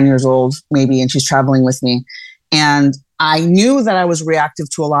 8 or 9 years old, maybe, and she's traveling with me. And I knew that I was reactive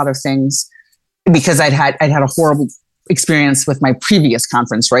to a lot of things because I'd had a horrible experience with my previous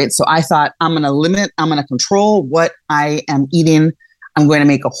conference, right? So I thought, I'm going to control what I am eating. I'm going to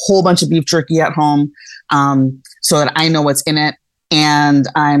make a whole bunch of beef jerky at home so that I know what's in it. And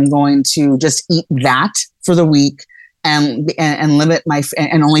I'm going to just eat that for the week and limit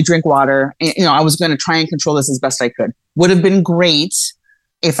and only drink water. And, I was going to try and control this as best I could. Would have been great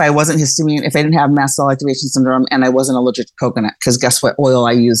if I wasn't histamine, if I didn't have mast cell activation syndrome and I wasn't allergic to coconut, because guess what oil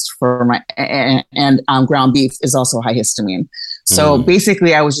I used for my, and ground beef is also high histamine. So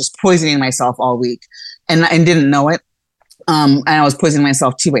basically I was just poisoning myself all week and didn't know it. And I was poisoning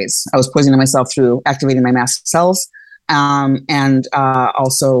myself 2 ways. I was poisoning myself through activating my mast cells, and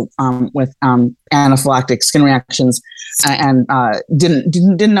also with anaphylactic skin reactions, and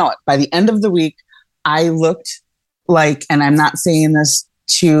didn't know it. By the end of the week, I looked like, and I'm not saying this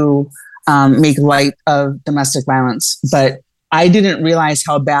to make light of domestic violence, but I didn't realize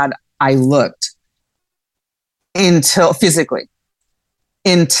how bad I looked until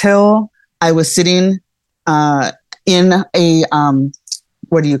I was sitting in a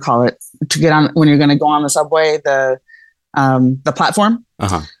what do you call it, to get on when you're going to go on the subway, the platform,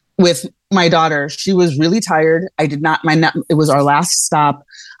 with my daughter. She was really tired. It was our last stop.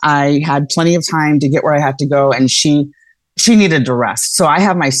 I had plenty of time to get where I had to go, and she needed to rest. So I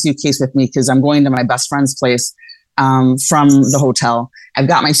have my suitcase with me because I'm going to my best friend's place from the hotel. I've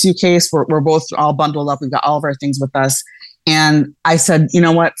got my suitcase. We're both all bundled up. We've got all of our things with us. And I said, you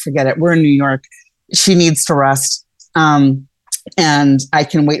know what? Forget it. We're in New York. She needs to rest. And I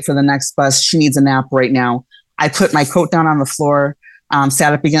can wait for the next bus. She needs a nap right now. I put my coat down on the floor,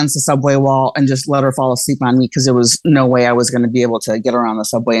 sat up against the subway wall, and just let her fall asleep on me because there was no way I was going to be able to get her on the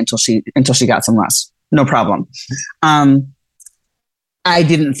subway until she got some rest. No problem. I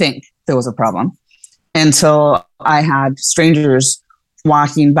didn't think there was a problem until I had strangers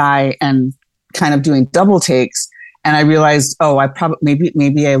walking by and kind of doing double takes, and I realized, I probably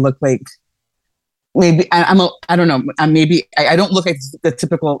maybe I look like. Maybe I don't know. Maybe I don't look like the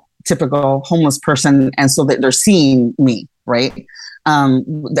typical homeless person, and so that they're seeing me, right?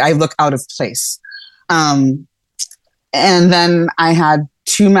 I look out of place. And then I had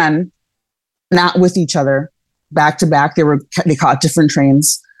 2 men, not with each other, back to back. They caught different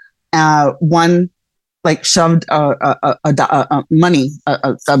trains. One like shoved money,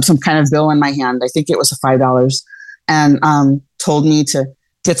 some kind of bill in my hand. I think it was $5, and told me to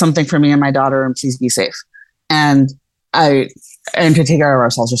get something for me and my daughter and please be safe. And to take care of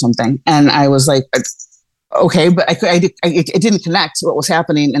ourselves or something. And I was like, okay, but it didn't connect to what was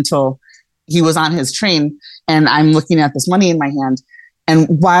happening until he was on his train and I'm looking at this money in my hand. And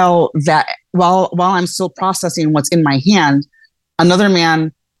while I'm still processing what's in my hand, another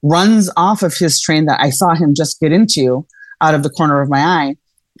man runs off of his train that I saw him just get into out of the corner of my eye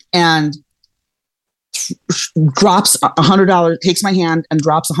and drops $100, takes my hand and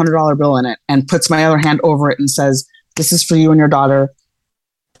drops $100 bill in it and puts my other hand over it and says, "This is for you and your daughter.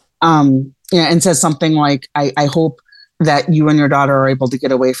 And says something like, I hope that you and your daughter are able to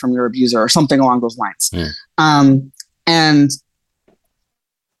get away from your abuser, or something along those lines. And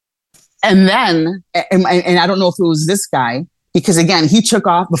then I don't know if it was this guy, because again, he took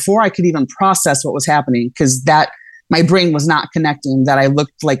off before I could even process what was happening, because my brain was not connecting that I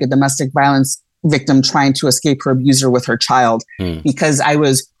looked like a domestic violence victim trying to escape her abuser with her child, because I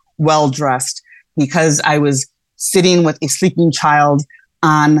was well dressed, because I was sitting with a sleeping child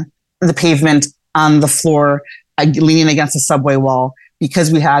on the pavement, on the floor, leaning against a subway wall,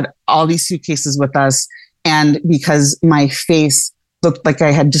 because we had all these suitcases with us, and because my face looked like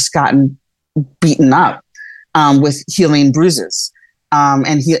I had just gotten beaten up with healing bruises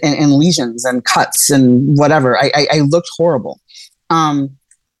and lesions and cuts and whatever. I looked horrible.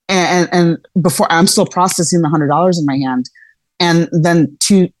 And before, I'm still processing the $100 in my hand. And then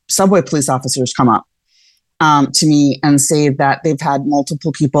 2 subway police officers come up to me and say that they've had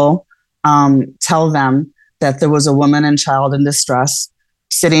multiple people tell them that there was a woman and child in distress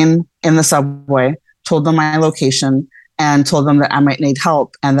sitting in the subway, told them my location, and told them that I might need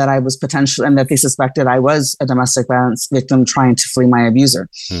help, and that I was potentially, and that they suspected I was a domestic violence victim trying to flee my abuser.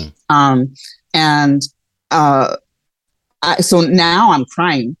 So now I'm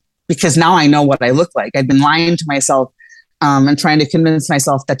crying, because now I know what I look like. I'd been lying to myself and trying to convince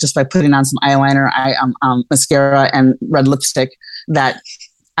myself that just by putting on some eyeliner, mascara, and red lipstick, that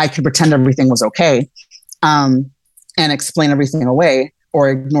I could pretend everything was okay, and explain everything away, or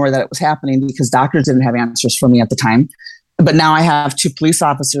ignore that it was happening, because doctors didn't have answers for me at the time. But now I have 2 police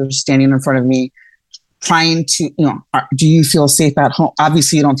officers standing in front of me trying to, do you feel safe at home?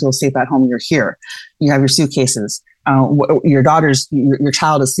 Obviously you don't feel safe at home. You're here. You have your suitcases. Your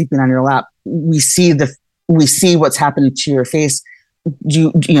child is sleeping on your lap. We see what's happening to your face.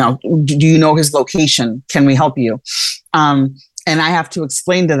 Do you know his location? Can we help you? And I have to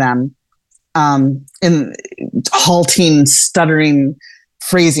explain to them in halting, stuttering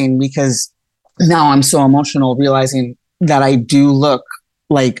phrasing, because now I'm so emotional, realizing that I do look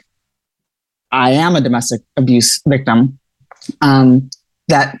like I am a domestic abuse victim.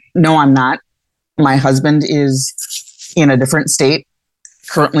 That no, I'm not. My husband is in a different state,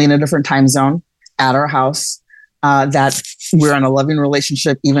 currently in a different time zone, at our house, that we're in a loving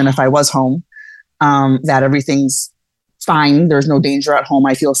relationship, even if I was home, that everything's fine. There's no danger at home.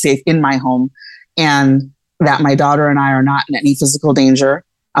 I feel safe in my home, and that my daughter and I are not in any physical danger.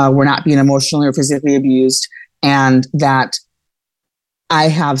 We're not being emotionally or physically abused, and that I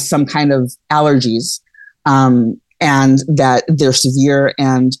have some kind of allergies, and that they're severe,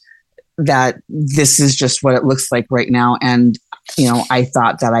 and that this is just what it looks like right now. And, I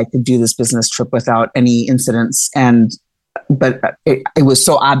thought that I could do this business trip without any incidents. But it was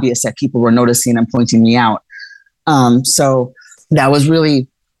so obvious that people were noticing and pointing me out. So that was really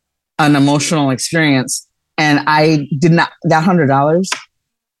an emotional experience. And I did not, that $100,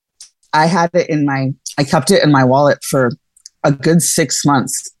 I had it I kept it in my wallet for a good 6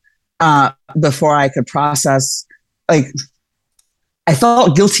 months before I could process. Like, I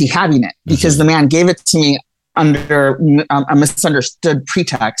felt guilty having it, because the man gave it to me under a misunderstood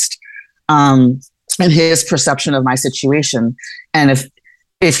pretext, and his perception of my situation. And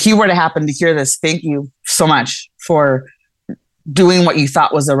if he were to happen to hear this, thank you so much for doing what you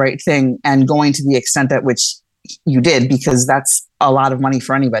thought was the right thing and going to the extent at which you did, because that's a lot of money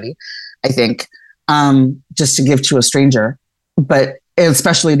for anybody, I think, just to give to a stranger. But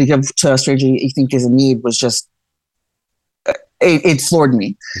especially to give to a stranger you think is in need was just, it floored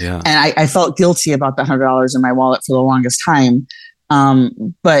me. Yeah. And I felt guilty about the $100 in my wallet for the longest time.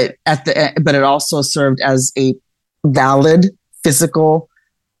 But it also served as a valid physical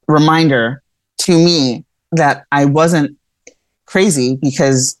reminder to me that I wasn't crazy,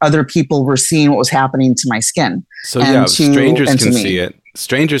 because other people were seeing what was happening to my skin. So strangers can see it.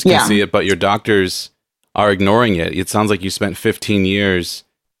 Strangers can see it, but your doctors are ignoring it. It sounds like you spent 15 years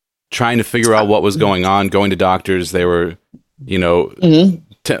trying to figure out what was going on, going to doctors. They were,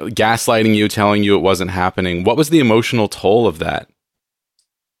 gaslighting you, telling you it wasn't happening. What was the emotional toll of that?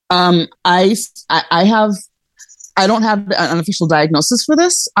 I don't have an official diagnosis for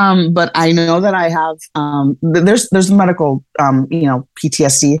this, but I know that I have, there's medical,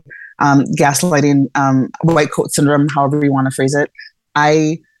 PTSD, gaslighting, white coat syndrome, however you want to phrase it.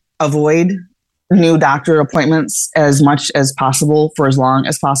 I avoid new doctor appointments as much as possible for as long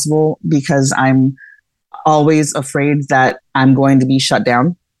as possible, because I'm always afraid that I'm going to be shut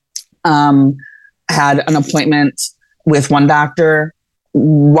down. Had an appointment with one doctor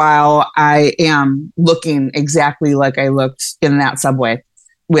while I am looking exactly like I looked in that subway,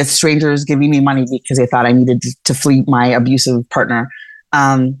 with strangers giving me money because they thought I needed to flee my abusive partner.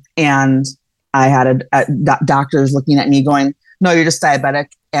 And I had doctors looking at me going, no, you're just diabetic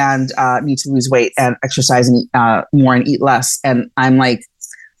and need to lose weight and exercise and more and eat less. And I'm like,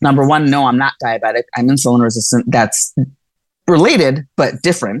 number one, no, I'm not diabetic. I'm insulin resistant. That's related, but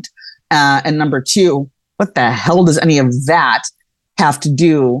different. And number two, what the hell does any of that have to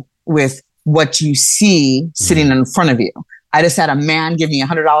do with what you see sitting in front of you? I just had a man give me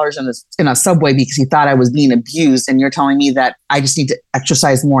 $100 in a Subway because he thought I was being abused. And you're telling me that I just need to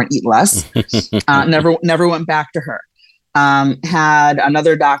exercise more and eat less. Never went back to her. Had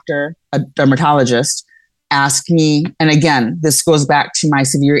another doctor, a dermatologist, ask me, and again, this goes back to my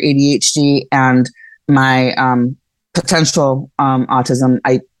severe ADHD and my potential autism.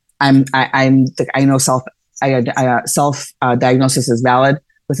 I know self diagnosis is valid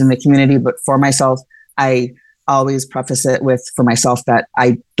within the community, but for myself, I always preface it with, for myself, that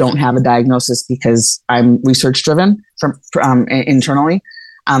I don't have a diagnosis because I'm research driven from internally.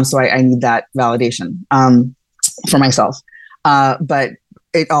 So I need that validation for myself. But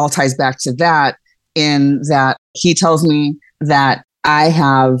it all ties back to that, in that he tells me that I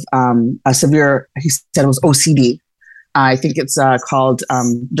have a severe, he said it was OCD. I think it's called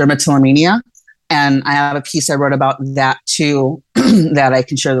dermatillomania. And I have a piece I wrote about that too, that I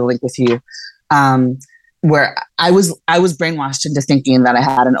can share the link with you. Where I was brainwashed into thinking that I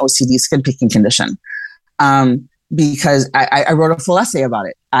had an OCD skin picking condition, because I wrote a full essay about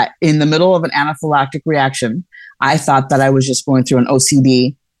it. In the middle of an anaphylactic reaction, I thought that I was just going through an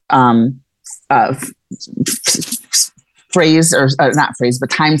OCD time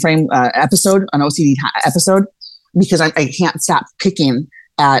frame episode, an OCD episode, because I can't stop picking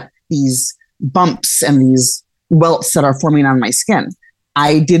at these bumps and these welts that are forming on my skin.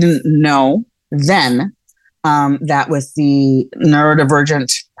 I didn't know then that with the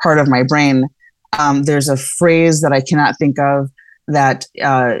neurodivergent part of my brain, there's a phrase that I cannot think of that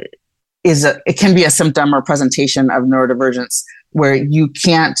it can be a symptom or presentation of neurodivergence, where you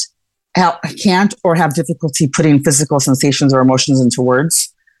can't or have difficulty putting physical sensations or emotions into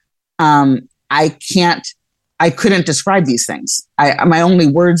words. I couldn't describe these things. My only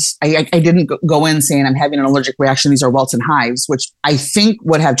words, I didn't go in saying I'm having an allergic reaction. These are welts and hives, which I think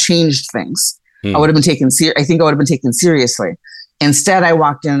would have changed things. I would have been taken seriously. Instead, I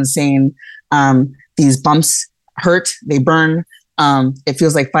walked in saying, these bumps hurt, they burn. It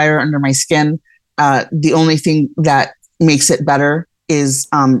feels like fire under my skin. The only thing that makes it better is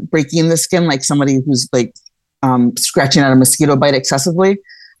breaking the skin, like somebody who's like scratching at a mosquito bite excessively.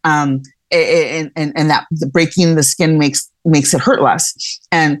 And that the breaking the skin makes it hurt less.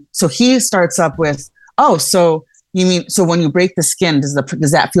 And so he starts up with, oh, so you mean, so when you break the skin, does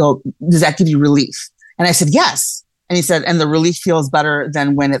that give you relief? And I said, yes. And he said, and the relief feels better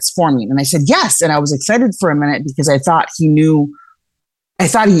than when it's forming. And I said, yes. And I was excited for a minute because I thought he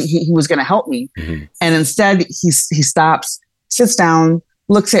was going to help me. Mm-hmm. And instead he stops, sits down,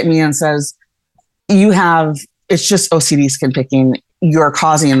 looks at me and says, it's just OCD skin picking. You're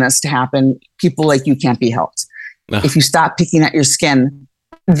causing this to happen. People like you can't be helped. If you stop picking at your skin,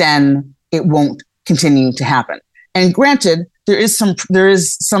 then it won't continue to happen. And granted, there is some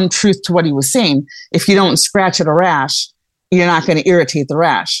truth to what he was saying. If you don't scratch at a rash, you're not going to irritate the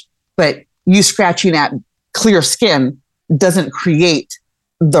rash. But you scratching at clear skin doesn't create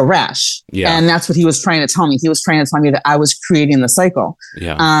the rash. Yeah. And that's what he was trying to tell me. He was trying to tell me that I was creating the cycle.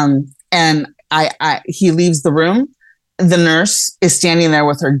 Yeah. And he leaves the room. The nurse is standing there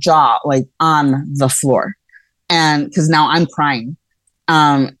with her jaw like on the floor. And because now I'm crying.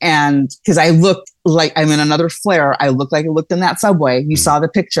 And because I look like I'm in another flare. I look like I looked in that Subway. You saw the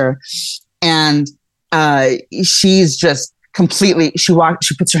picture. And she's just completely, she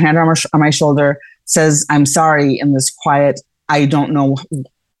puts her hand on my shoulder, says, I'm sorry, in this quiet, I don't know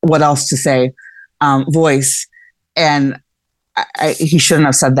what else to say voice. And he shouldn't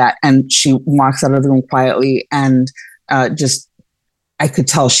have said that. And she walks out of the room quietly, and I could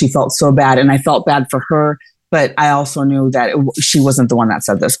tell she felt so bad, and I felt bad for her. But I also knew that she wasn't the one that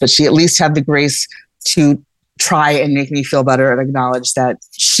said this, but she at least had the grace to try and make me feel better and acknowledge that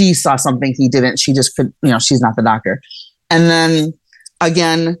she saw something he didn't. She just could, she's not the doctor. And then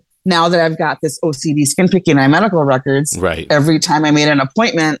again, now that I've got this OCD skin picking in my medical records, right, every time I made an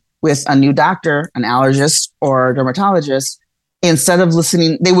appointment with a new doctor, an allergist or a dermatologist, instead of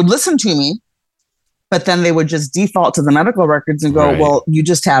listening, they would listen to me, but then they would just default to the medical records and go, right, well, you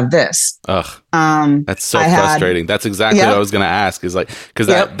just have this. Ugh. That's so frustrating. That's exactly what I was going to ask, is like, because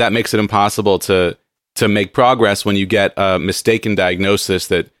that makes it impossible to make progress when you get a mistaken diagnosis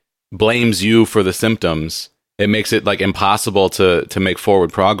that blames you for the symptoms. It makes it like impossible to make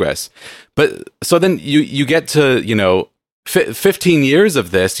forward progress. But so then you get to, 15 years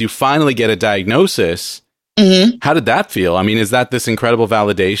of this, you finally get a diagnosis. Mm-hmm. How did that feel? I mean, is that this incredible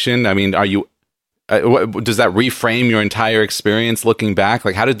validation? I mean, are you, does that reframe your entire experience looking back?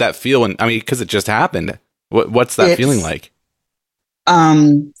 Like, how did that feel? And I mean, because it just happened. What's that feeling like?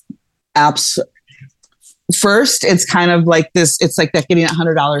 First, it's kind of like this. It's like that getting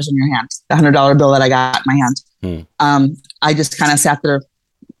 $100 in your hand, the $100 bill that I got in my hand. I just kind of sat there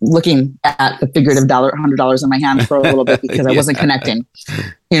looking at the figurative $100 in my hand for a little bit because I wasn't connecting.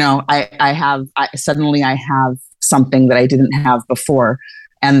 You know, I suddenly have something that I didn't have before.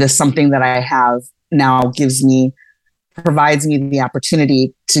 And this something that I have now provides me the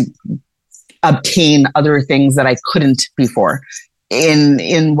opportunity to obtain other things that I couldn't before.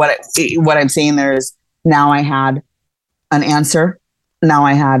 In what I'm saying there is, now I had an answer. Now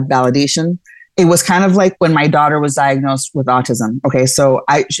I had validation. It was kind of like when my daughter was diagnosed with autism. Okay. So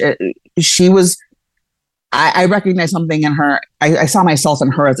I recognized something in her. I saw myself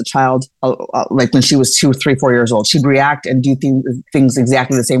in her as a child, like when she was 2, 3, 4 years old. She'd react and do things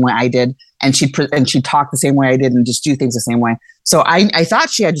exactly the same way I did. And she'd talk the same way I did and just do things the same way. So I thought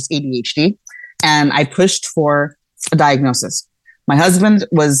she had just ADHD, and I pushed for a diagnosis. My husband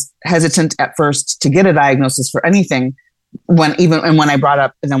was hesitant at first to get a diagnosis for anything when I brought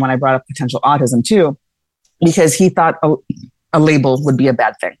up potential autism too, because he thought a label would be a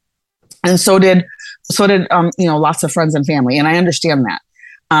bad thing. And so did lots of friends and family. And I understand that.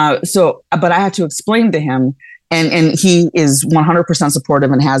 But I had to explain to him, and he is 100%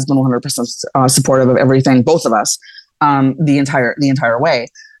 supportive and has been 100% supportive of everything, both of us, the entire way.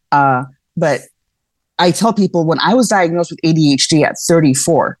 But I tell people, when I was diagnosed with ADHD at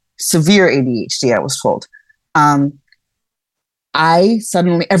 34, severe ADHD, I was told,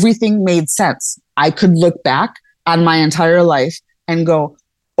 everything made sense. I could look back on my entire life and go,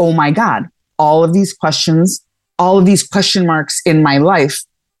 oh my God, all of these question marks in my life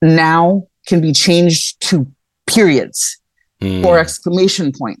now can be changed to periods or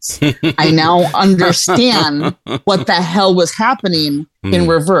exclamation points. I now understand what the hell was happening in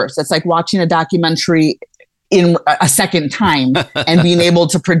reverse. It's like watching a documentary in a second time and being able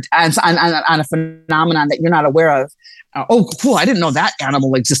to on a phenomenon that you're not aware of. Oh, cool. I didn't know that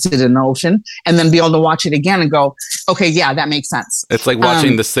animal existed in the ocean. And then be able to watch it again and go, okay, yeah, that makes sense. It's like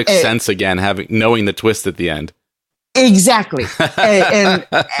watching The Sixth Sense again, knowing the twist at the end. Exactly. and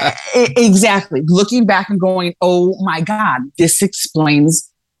exactly. Looking back and going, oh my God, this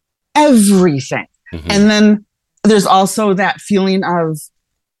explains everything. Mm-hmm. And then there's also that feeling of,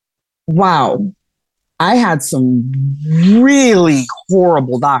 wow, I had some really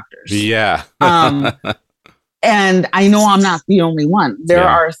horrible doctors. Yeah. And I know I'm not the only one. There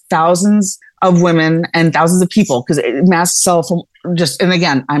are thousands of women and thousands of people, because mast cell and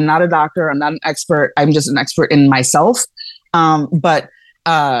again, I'm not a doctor. I'm not an expert. I'm just an expert in myself. But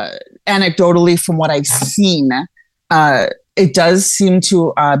anecdotally, from what I've seen, it does seem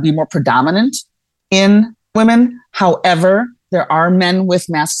to be more predominant in women. However, there are men with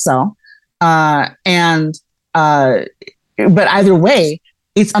mast cell. But either way,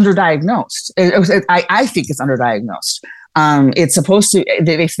 it's underdiagnosed. I think it's underdiagnosed. It's supposed to,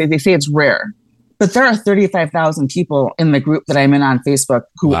 they say it's rare, but there are 35,000 people in the group that I'm in on Facebook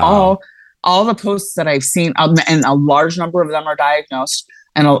who all the posts that I've seen, and a large number of them are diagnosed.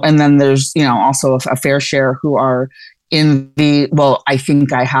 And then there's, also a fair share who are in the, well, I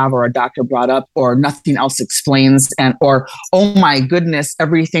think I have, or a doctor brought up, or nothing else explains, or, oh my goodness,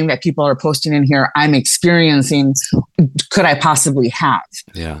 everything that people are posting in here, I'm experiencing, could I possibly have?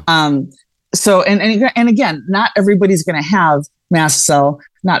 Yeah. So, and again, not everybody's going to have mast cell.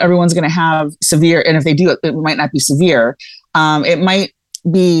 Not everyone's going to have severe. And if they do, it might not be severe. It might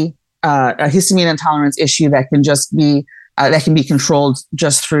be a histamine intolerance issue that can just be, that can be controlled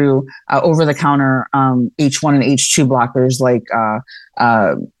just through over-the-counter H1 and H2 blockers like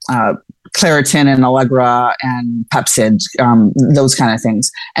Claritin and Allegra and Pepcid, those kind of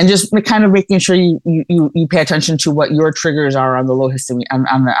things, and just kind of making sure you pay attention to what your triggers are on the low histamine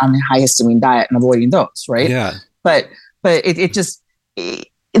on the high histamine diet and avoiding those, right? Yeah. But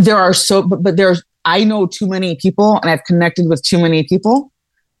I know too many people, and I've connected with too many people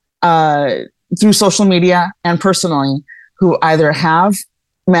through social media and personally, who either have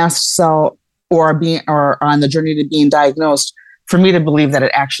mast cell or are on the journey to being diagnosed, for me to believe that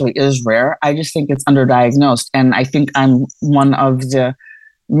it actually is rare. I just think it's underdiagnosed. And I think I'm one of the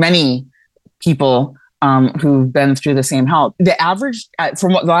many people who've been through the same health. The average,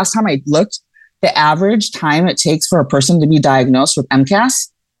 from the last time I looked, the average time it takes for a person to be diagnosed with MCAS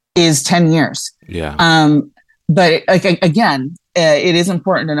is 10 years. Yeah. but again, it is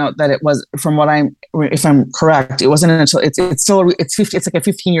important to note that it was, from what if I'm correct, it wasn't until it's like a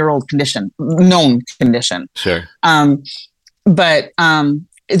 15-year-old condition, known condition. Sure. But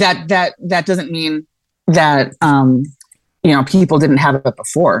that doesn't mean that people didn't have it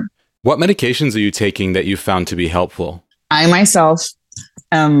before. What medications are you taking that you found to be helpful? I myself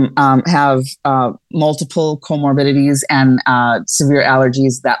have multiple comorbidities and severe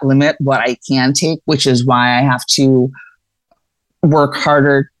allergies that limit what I can take, which is why I have to work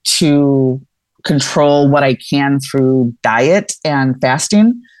harder to control what I can through diet and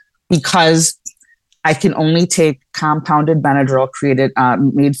fasting, because I can only take compounded Benadryl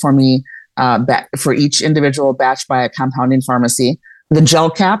made for me for each individual batch by a compounding pharmacy. The gel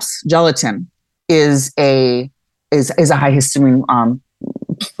caps, gelatin, is a high histamine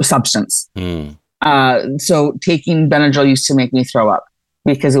substance. So taking Benadryl used to make me throw up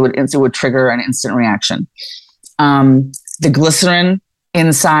because it would trigger an instant reaction. The glycerin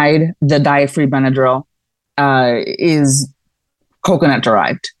inside the diet-free Benadryl is coconut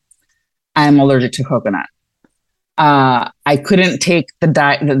derived. I'm allergic to coconut. I couldn't take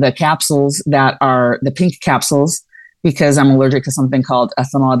the capsules that are the pink capsules because I'm allergic to something called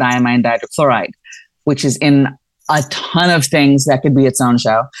ethyldiamine dihydrochloride, which is in a ton of things that could be its own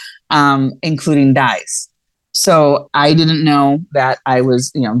show, including dyes. So I didn't know that I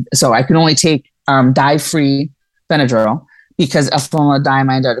was, so I could only take dye-free Benadryl because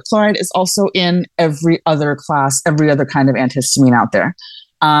ethyldiamine dihydrochloride is also in every other kind of antihistamine out there.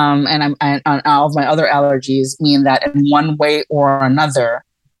 And all of my other allergies mean that in one way or another,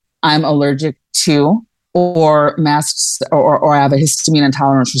 I'm allergic to or have a histamine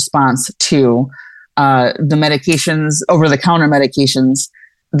intolerance response to the medications, over-the-counter medications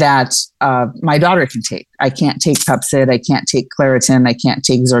that my daughter can take. I can't take Pepcid, I can't take Claritin, I can't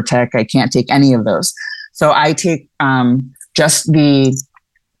take Zyrtec, I can't take any of those. So I take just the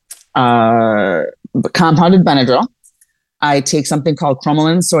compounded Benadryl. I take something called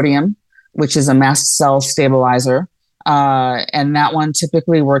cromolyn sodium, which is a mast cell stabilizer. And that one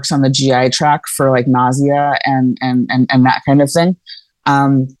typically works on the GI tract for like nausea and that kind of thing.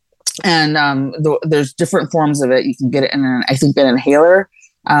 There's different forms of it. You can get it in an inhaler,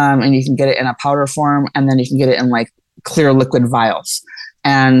 and you can get it in a powder form, and then you can get it in like clear liquid vials.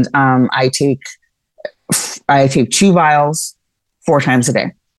 And I take 2 vials 4 times a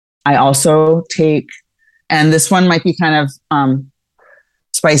day. I also take, and this one might be kind of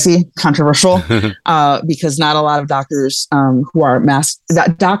spicy, controversial, because not a lot of doctors who are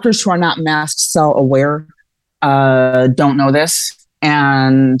not mast cell aware don't know this.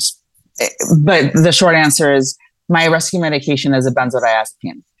 But the short answer is my rescue medication is a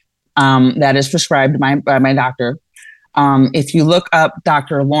benzodiazepine that is prescribed by my doctor. If you look up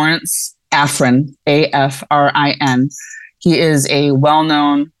Dr. Lawrence Afrin, Afrin, he is a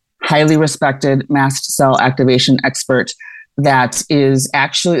well-known, highly respected mast cell activation expert that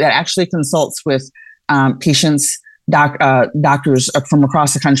actually consults with patients, doctors from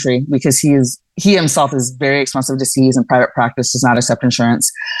across the country, because he himself is very expensive to see. He's in private practice, does not accept insurance.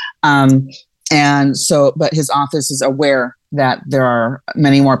 But his office is aware that there are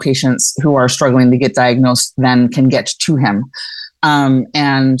many more patients who are struggling to get diagnosed than can get to him.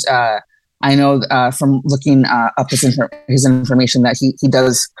 I know from looking up his information that he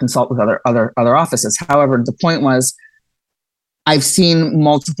does consult with other offices. However, the point was, I've seen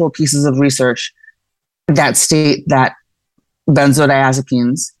multiple pieces of research that state that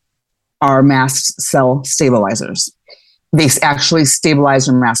benzodiazepines are mast cell stabilizers. They actually stabilize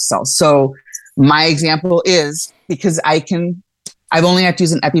your mast cells. So my example is, because I've only had to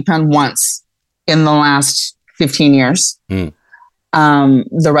use an EpiPen once in the last 15 years.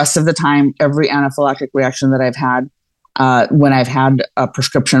 The rest of the time, every anaphylactic reaction that I've had, when I've had a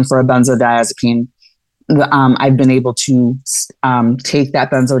prescription for a benzodiazepine, I've been able to take that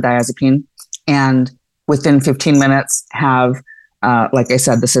benzodiazepine and within 15 minutes have, like I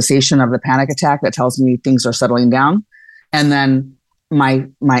said, the cessation of the panic attack that tells me things are settling down. And then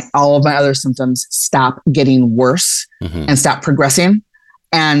all of my other symptoms stop getting worse and stop progressing.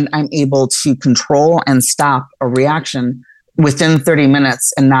 And I'm able to control and stop a reaction within 30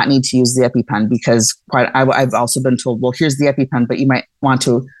 minutes and not need to use the EpiPen, because I've also been told, well, here's the EpiPen, but you might want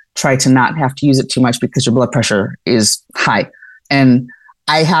to try to not have to use it too much because your blood pressure is high. And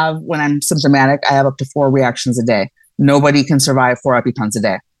when I'm symptomatic, I have up to 4 reactions a day. Nobody can survive 4 EpiPens a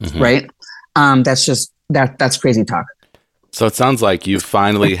day, right? That's crazy talk. So it sounds like you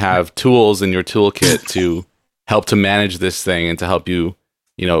finally have tools in your toolkit to help to manage this thing and to help you,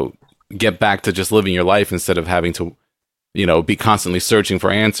 get back to just living your life instead of having to be constantly searching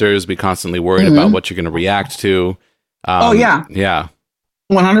for answers, be constantly worried about what you're going to react to. Yeah.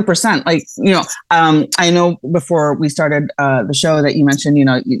 100%. Like, I know before we started the show that you mentioned, your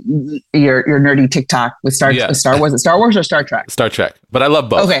nerdy TikTok with Star Wars. Is it Star Wars or Star Trek? Star Trek, but I love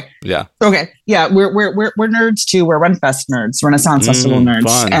both. Okay. Yeah. Okay. Yeah. We're nerds too. We're Renfest nerds, Renaissance Festival nerds,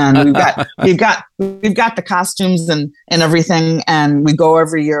 fun. and we've got the costumes and everything, and we go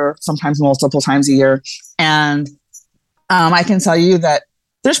every year, sometimes multiple times a year, and I can tell you that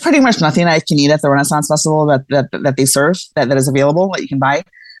there's pretty much nothing I can eat at the Renaissance Festival that they serve that is available that you can buy.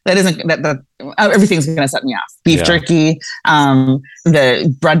 That isn't that everything's going to set me off. Beef jerky,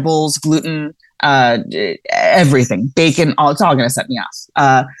 the bread bowls, gluten, everything, bacon, it's all going to set me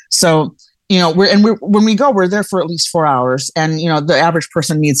off. So when we go, we're there for at least 4 hours, and the average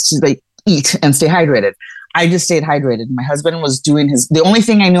person needs to eat and stay hydrated. I just stayed hydrated. My husband was doing the only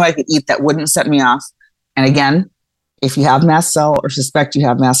thing I knew I could eat that wouldn't set me off. And again, if you have mast cell or suspect you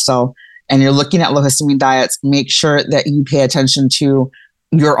have mast cell and you're looking at low histamine diets, make sure that you pay attention to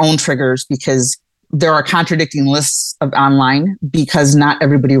your own triggers, because there are contradicting lists online because not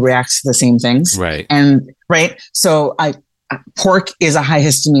everybody reacts to the same things. Right. So pork is a high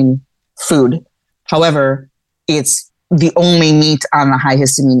histamine food. However, it's the only meat on the high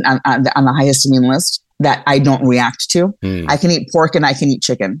histamine on the high histamine list that I don't react to. I can eat pork and I can eat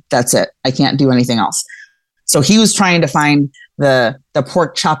chicken. That's it. I can't do anything else. So he was trying to find the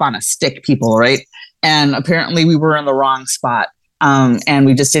pork chop on a stick people, right? And apparently we were in the wrong spot, and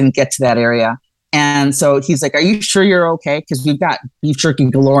we just didn't get to that area. And so he's like, "Are you sure you're okay?" Because we've got beef jerky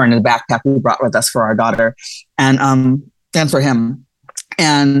galore in the backpack we brought with us for our daughter, and for him.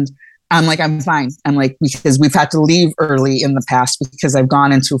 And I'm like, "I'm fine." I'm like, because we've had to leave early in the past because I've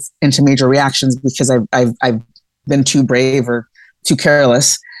gone into major reactions because I've been too brave or too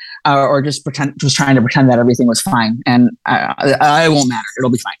careless. Or just trying to pretend that everything was fine, and I won't matter. It'll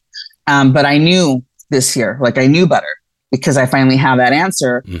be fine. But I knew this year, I knew better, because I finally have that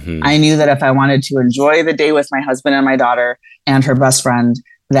answer. I knew that if I wanted to enjoy the day with my husband and my daughter and her best friend,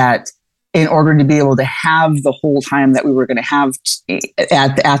 that in order to be able to have the whole time that we were going to have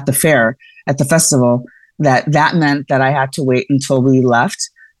at the fair, at the festival, that meant that I had to wait until we left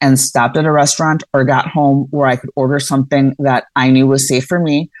and stopped at a restaurant or got home where I could order something that I knew was safe for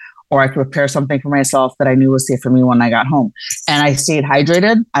me, or I could prepare something for myself that I knew was safe for me when I got home. And I stayed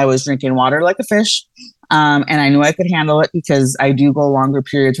hydrated. I was drinking water like a fish. And I knew I could handle it because I do go longer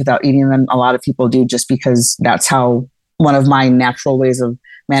periods without eating than a lot of people do, just because that's how one of my natural ways of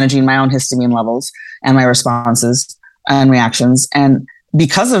managing my own histamine levels and my responses and reactions. And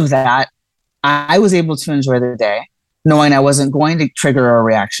because of that, I was able to enjoy the day, knowing I wasn't going to trigger a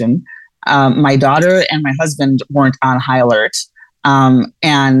reaction. My daughter and my husband weren't on high alert.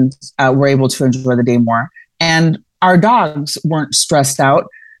 And we're able to enjoy the day more. And our dogs weren't stressed out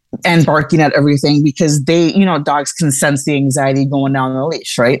and barking at everything because dogs can sense the anxiety going down the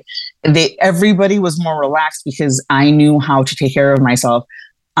leash, right? Everybody was more relaxed because I knew how to take care of myself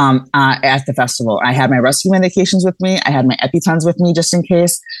at the festival. I had my rescue medications with me. I had my EpiPens with me just in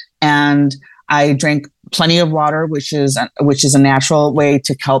case. And I drank plenty of water, which is a natural way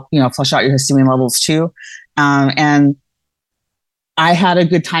to help, flush out your histamine levels too. And I had a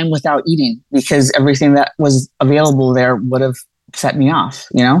good time without eating because everything that was available there would have set me off,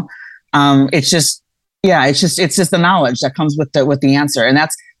 it's just the knowledge that comes with the answer. And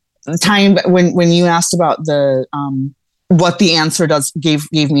that's the time when you asked about the, what the answer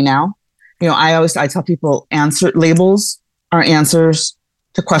gave me now, I tell people answer labels are answers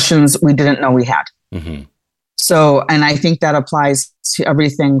to questions we didn't know we had. Mm-hmm. So, and I think that applies to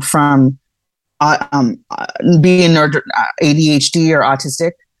everything from being ADHD or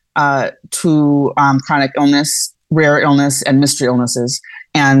autistic to chronic illness, rare illness, and mystery illnesses.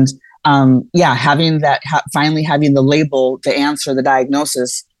 And having that, finally having the label, the answer, the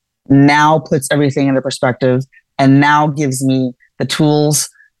diagnosis, now puts everything into perspective and now gives me the tools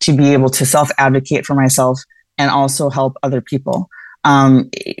to be able to self-advocate for myself and also help other people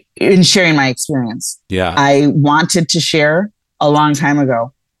in sharing my experience. Yeah, I wanted to share a long time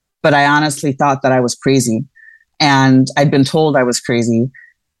ago, but I honestly thought that I was crazy, and I'd been told I was crazy,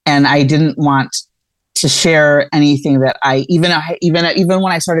 and I didn't want to share anything that even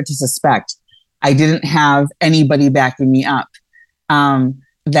when I started to suspect, I didn't have anybody backing me up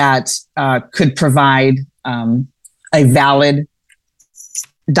that could provide a valid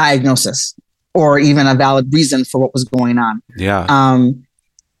diagnosis or even a valid reason for what was going on. Yeah.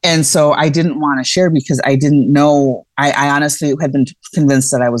 And so I didn't want to share because I didn't know. I honestly had been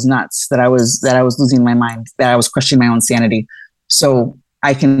convinced that I was nuts, that I was losing my mind, that I was questioning my own sanity. So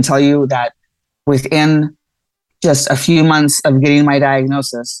I can tell you that within just a few months of getting my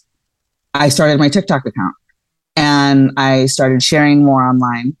diagnosis, I started my TikTok account and I started sharing more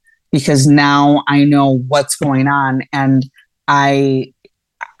online because now I know what's going on and I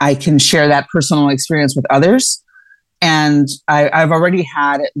can share that personal experience with others. And I've already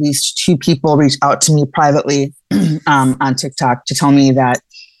had at least 2 people reach out to me privately on TikTok to tell me that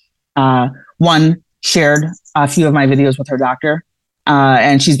one shared a few of my videos with her doctor,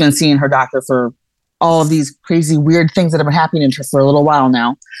 and she's been seeing her doctor for all of these crazy, weird things that have been happening to her for a little while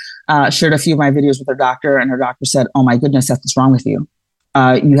now. Shared a few of my videos with her doctor, and her doctor said, "Oh my goodness, that's what's wrong with you.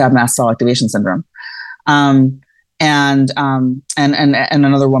 You have mast cell activation syndrome." And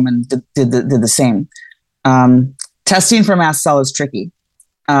another woman did the same. Testing for mast cell is tricky.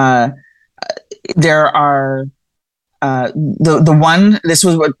 There are the one. This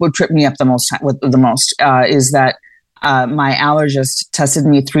was what tripped me up the most. Is that my allergist tested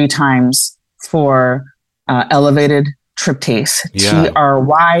me 3 times for elevated tryptase.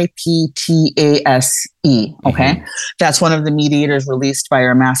 TRYPTASE. Okay, that's one of the mediators released by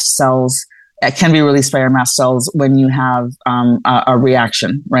our mast cells. It can be released by our mast cells when you have a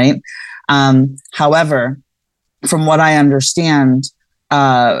reaction, right? However, from what I understand,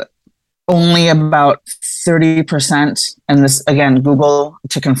 only about 30%, and this again, Google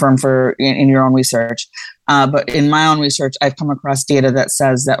to confirm for in your own research. But in my own research, I've come across data that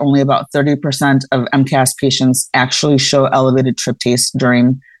says that only about 30% of MCAS patients actually show elevated tryptase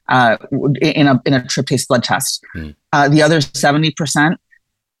during in a tryptase blood test. The other 70%,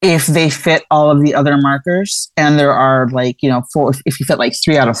 if they fit all of the other markers, and there are if you fit like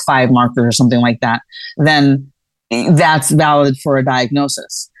 3 out of 5 markers or something like that, then that's valid for a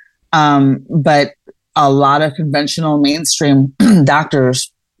diagnosis. But a lot of conventional mainstream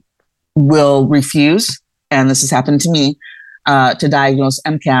doctors will refuse, and this has happened to me, to diagnose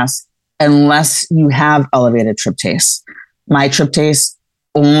MCAS unless you have elevated tryptase. My tryptase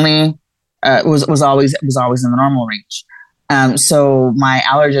only was always in the normal range. So my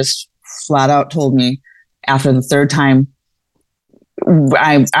allergist flat out told me after the 3rd time,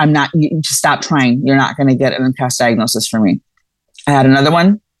 I'm not, just stop trying. You're not going to get an MCAS diagnosis for me. I had another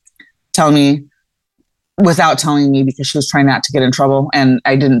one tell me, without telling me, because she was trying not to get in trouble, and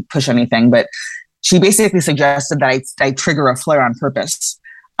I didn't push anything, but she basically suggested that I trigger a flare on purpose,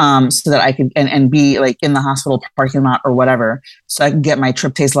 so that I could and be like in the hospital parking lot or whatever, so I could get my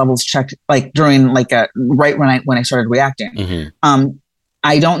tryptase levels checked like during right when I started reacting.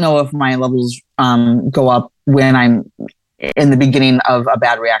 I don't know if my levels go up when I'm in the beginning of a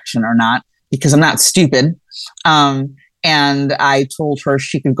bad reaction or not, because I'm not stupid. And I told her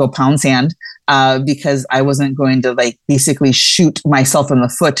she could go pound sand, because I wasn't going to basically shoot myself in the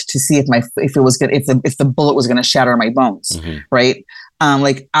foot to see if the bullet was going to shatter my bones. Right.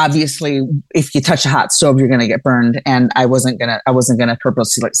 Obviously if you touch a hot stove, you're going to get burned. And I wasn't going to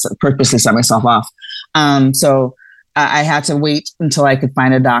purposely set myself off. So I had to wait until I could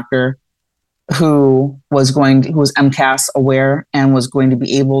find a doctor who was MCAS aware and was going to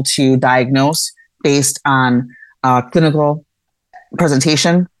be able to diagnose based on clinical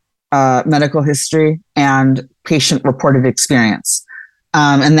presentation, medical history, and patient reported experience.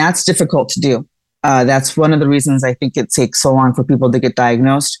 And that's difficult to do. That's one of the reasons I think it takes so long for people to get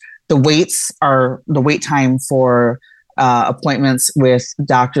diagnosed. The wait time for appointments with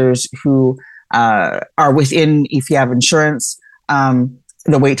doctors who are within, if you have insurance,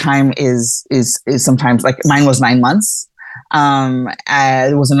 the wait time is sometimes, like mine was 9 months.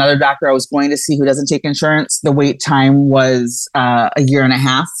 There was another doctor I was going to see who doesn't take insurance. The wait time was a 1.5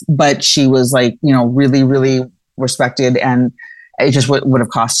 years, but she was really, really respected, and it just would have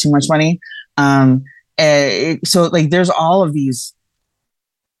cost too much money. So there's all of these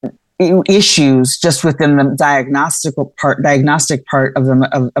issues just within the diagnostic part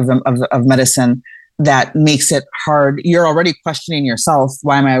of medicine that makes it hard. You're already questioning yourself.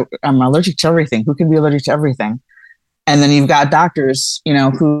 I'm allergic to everything. Who can be allergic to everything? And then you've got doctors,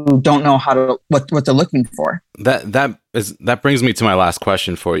 who don't know what they're looking for. That brings me to my last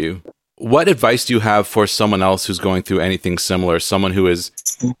question for you. What advice do you have for someone else who's going through anything similar? Someone who is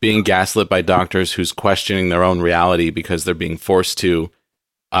being gaslit by doctors, who's questioning their own reality because they're being forced to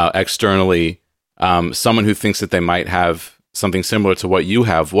externally. Someone who thinks that they might have something similar to what you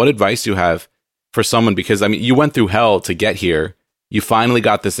have. What advice do you have for someone? Because you went through hell to get here. You finally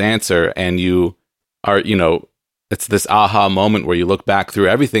got this answer, and you are, it's this aha moment where you look back through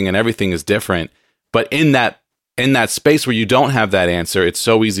everything and everything is different. But in that space where you don't have that answer, it's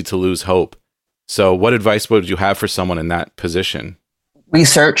so easy to lose hope. So what advice would you have for someone in that position?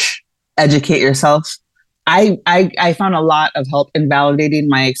 Research, educate yourself. I found a lot of help in validating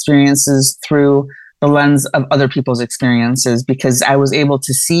my experiences through the lens of other people's experiences, because I was able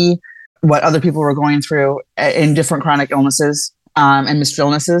to see what other people were going through in different chronic illnesses and missed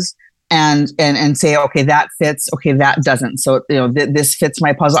illnesses, and say, okay, that fits, okay, that doesn't. So, this fits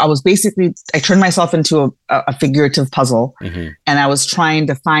my puzzle. I turned myself into a figurative puzzle, and I was trying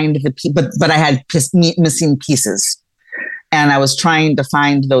to find but I had missing pieces. And I was trying to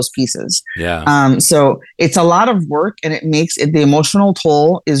find those pieces. Yeah. So it's a lot of work, and it makes it, the emotional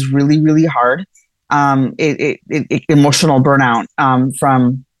toll is really, really hard. Emotional burnout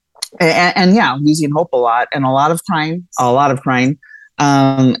from, losing hope a lot, and a lot of crying,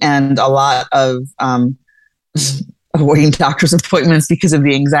 and a lot of avoiding doctor's appointments because of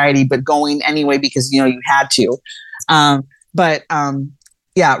the anxiety, but going anyway because you had to.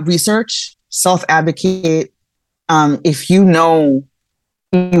 Research, self-advocate. If you know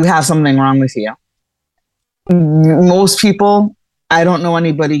you have something wrong with you, most people, I don't know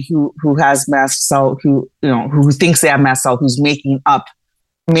anybody who has mast cell, who thinks they have mast cell, who's making up,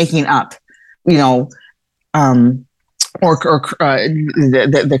 the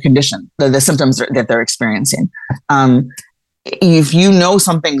condition, the symptoms that they're experiencing. If you know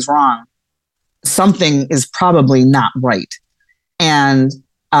something's wrong, something is probably not right. And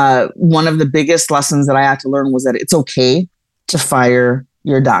one of the biggest lessons that I had to learn was that it's okay to fire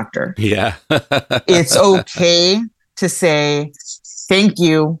your doctor. Yeah. It's okay to say, thank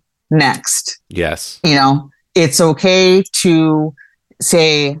you, next. Yes. It's okay to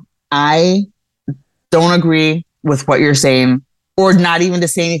say, I don't agree with what you're saying, or not even to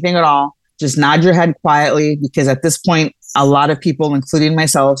say anything at all. Just nod your head quietly, because at this point, a lot of people, including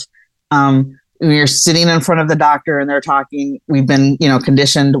myself, when you're sitting in front of the doctor and they're talking, we've been,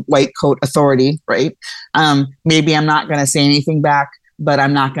 conditioned white coat authority, right? Maybe I'm not going to say anything back, but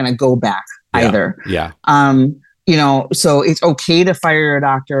I'm not going to go back either. Yeah. So it's okay to fire your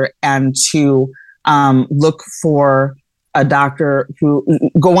doctor, and to look for a doctor who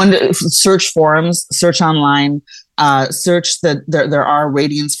go into search forums, search online, search there are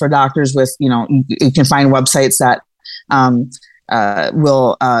ratings for doctors with, you can find websites that,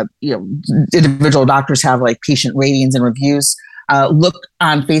 individual doctors have like patient ratings and reviews. Look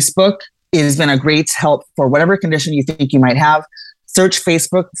on Facebook. It has been a great help for whatever condition you think you might have. Search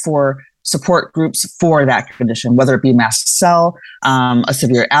Facebook for support groups for that condition, whether it be mast cell, a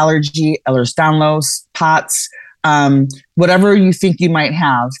severe allergy, Ehlers-Danlos, POTS, whatever you think you might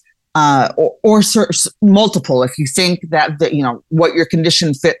have, or search multiple. If you think that what your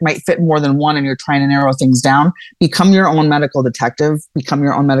condition might fit more than one, and you're trying to narrow things down, become your own medical detective, become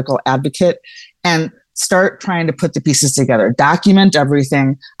your own medical advocate, and start trying to put the pieces together. Document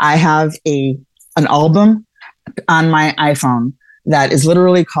everything. I have an album on my iPhone that is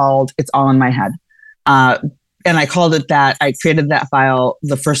literally called "It's All in My Head," and I called it that. I created that file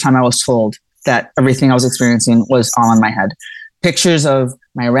the first time I was told that everything I was experiencing was all in my head. Pictures of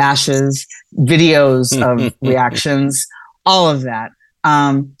my rashes, videos of reactions, all of that,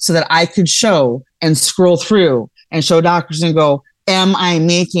 so that I could show and scroll through and show doctors and go, am I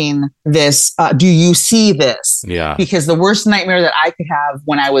making this? Do you see this? Yeah. Because the worst nightmare that I could have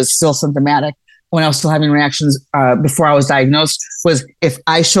when I was still symptomatic, when I was still having reactions before I was diagnosed, was if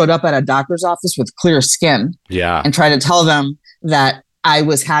I showed up at a doctor's office with clear skin, and tried to tell them that I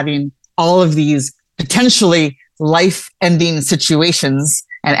was having all of these potentially life-ending situations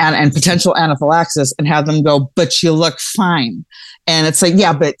and potential anaphylaxis, and have them go, but you look fine. And it's like,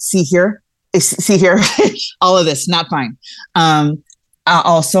 yeah, but see here, all of this, not fine.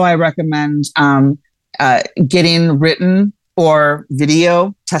 Also, I recommend getting written or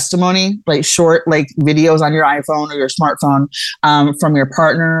video testimony, like short, like videos on your iPhone or your smartphone, from your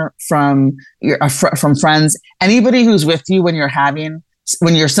partner, from friends, anybody who's with you when you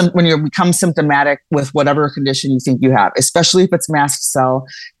become symptomatic with whatever condition you think you have, especially if it's mast cell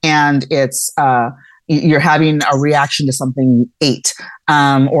and it's you're having a reaction to something you ate,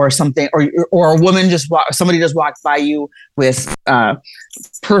 or something, or a woman somebody just walked by you with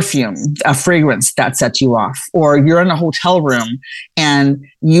perfume, a fragrance that sets you off, or you're in a hotel room and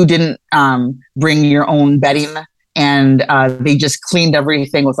you didn't bring your own bedding, and they just cleaned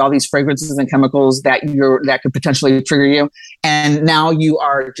everything with all these fragrances and chemicals that could potentially trigger you, and now you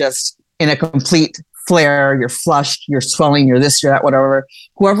are just in a complete flare. You're flushed, you're swelling, you're this, you're that, whatever.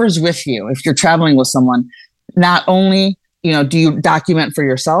 Whoever's with you, if you're traveling with someone, not only do you document for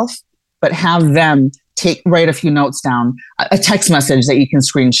yourself, but have them write a few notes down, a text message that you can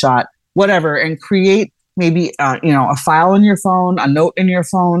screenshot, whatever, and create maybe a file in your phone, a note in your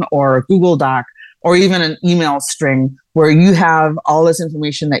phone, or a Google Doc, or even an email string where you have all this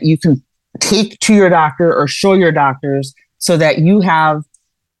information that you can take to your doctor or show your doctors, so that you have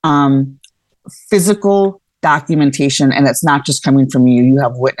physical documentation, and it's not just coming from you. You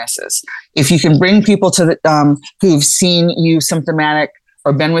have witnesses. If you can bring people to who've seen you symptomatic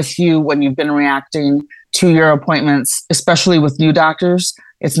or been with you when you've been reacting to your appointments, especially with new doctors,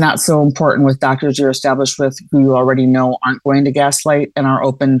 it's not so important with doctors you're established with who you already know aren't going to gaslight and are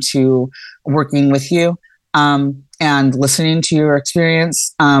open to working with you and listening to your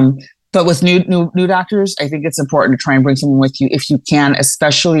experience. But with new doctors, I think it's important to try and bring someone with you if you can,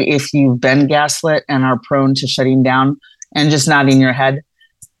 especially if you've been gaslit and are prone to shutting down and just nodding your head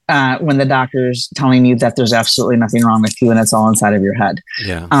when the doctor's telling you that there's absolutely nothing wrong with you and it's all inside of your head.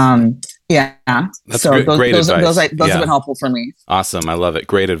 Yeah. Yeah. That's so great those advice. have been helpful for me. Awesome. I love it.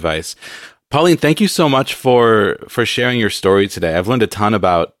 Great advice. Pauline, thank you so much for sharing your story today. I've learned a ton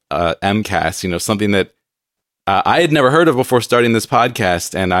about MCAS, something that I had never heard of before starting this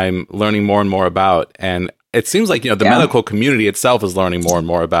podcast, and I'm learning more and more about. And it seems like, the medical community itself is learning more and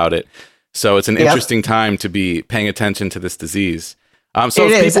more about it. So it's an interesting time to be paying attention to this disease. So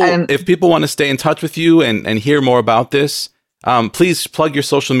if people want to stay in touch with you and hear more about this, please plug your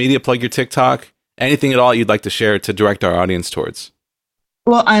social media, plug your TikTok, anything at all you'd like to share to direct our audience towards.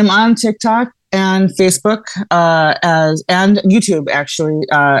 Well, I'm on TikTok and Facebook and YouTube actually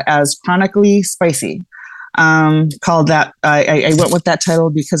as Chronically Spicy. Called that. I went with that title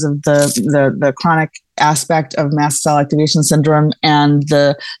because of the chronic aspect of mast cell activation syndrome and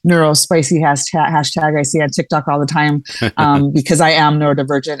the neurospicy hashtag I see on TikTok all the time because I am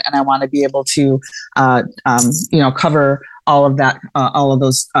neurodivergent and I want to be able to cover all of that, all of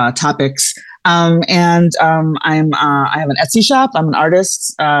those topics. I have an Etsy shop. I'm an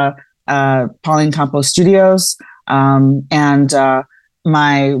artist, Pauline Campos Studios, and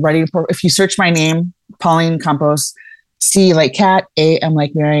my writing. If you search my name, Pauline Campos, C like cat, A M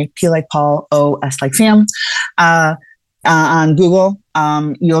like Mary, P like Paul, O S like Sam, on Google,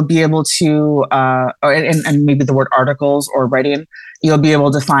 you'll be able to, and maybe the word articles or writing, you'll be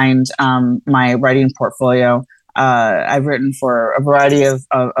able to find my writing portfolio. I've written for a variety of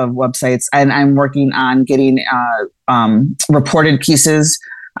websites, and I'm working on getting reported pieces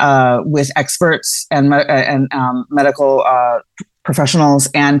with experts and medical professionals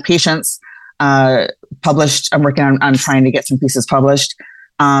and patients published. I'm working on trying to get some pieces published.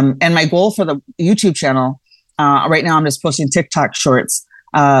 And my goal for the YouTube channel, right now I'm just posting TikTok shorts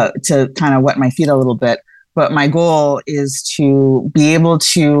to kind of wet my feet a little bit. But my goal is to be able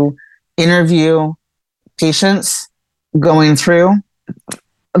to interview patients going through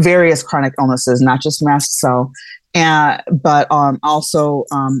various chronic illnesses, not just mast cell, but also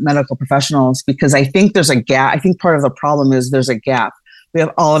medical professionals, because I think there's a gap. I think part of the problem is there's a gap. We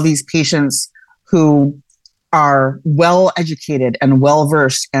have all of these patients who are well educated and well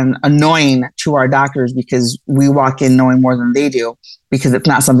versed and annoying to our doctors because we walk in knowing more than they do because it's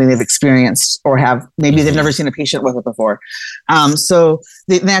not something they've experienced or maybe they've never seen a patient with it before. So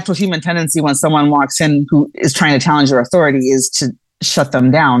the natural human tendency when someone walks in who is trying to challenge your authority is to shut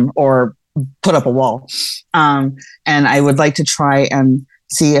them down or put up a wall. And I would like to try and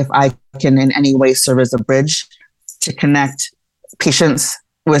see if I can in any way serve as a bridge to connect patients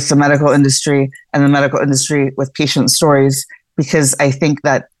with the medical industry and the medical industry with patient stories, because I think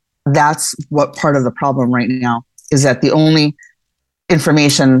that that's what part of the problem right now is that the only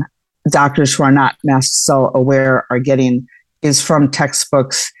information doctors who are not mast cell aware are getting is from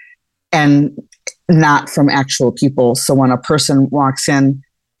textbooks and not from actual people. So when a person walks in,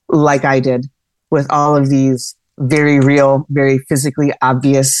 like I did, with all of these very real, very physically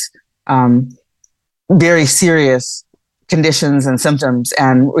obvious, very serious conditions and symptoms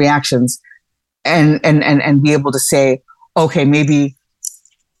and reactions, and be able to say, okay, maybe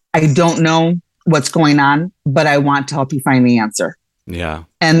I don't know what's going on, but I want to help you find the answer. Yeah.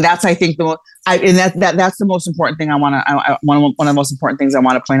 And that's, I think, that's the most important thing one of the most important things I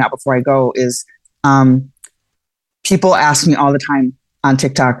want to point out before I go is, people ask me all the time on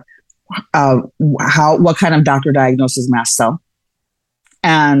TikTok, what kind of doctor diagnoses mast cell?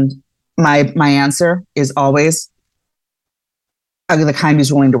 And my answer is always the kind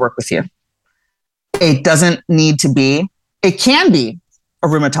who's willing to work with you. It doesn't need to be, it can be a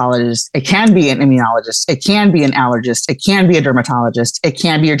rheumatologist, it can be an immunologist, it can be an allergist, it can be a dermatologist, it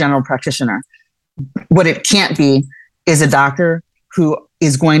can be your general practitioner. What it can't be is a doctor who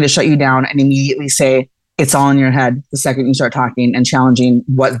is going to shut you down and immediately say, it's all in your head the second you start talking and challenging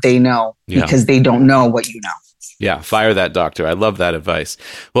what they know because they don't know what you know. Yeah, fire that doctor. I love that advice.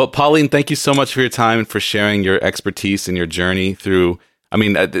 Well, Pauline, thank you so much for your time and for sharing your expertise and your journey through,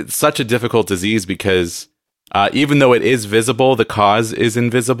 it's such a difficult disease because even though it is visible, the cause is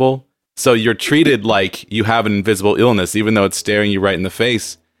invisible. So you're treated like you have an invisible illness, even though it's staring you right in the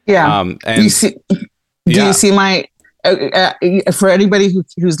face. Yeah. And do you see my, for anybody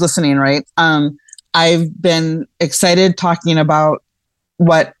who's listening, right? I've been excited talking about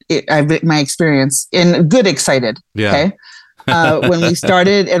my experience, in good excited. Yeah. Okay. When we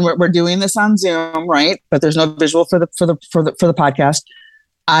started, and we're doing this on Zoom, right? But there's no visual for the podcast.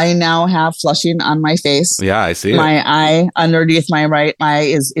 I now have flushing on my face. Yeah, I see my eye underneath my right eye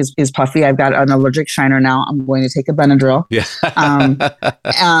is puffy. I've got an allergic shiner now. I'm going to take a Benadryl. Yeah.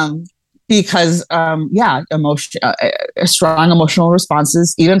 Because strong emotional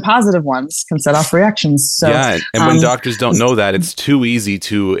responses, even positive ones, can set off reactions. So yeah, and when doctors don't know that, it's too easy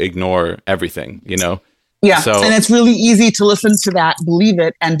to ignore everything, you know. Yeah, so, and it's really easy to listen to that, believe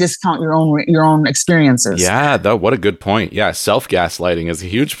it, and discount your own experiences. Yeah, what a good point. Yeah, self-gaslighting is a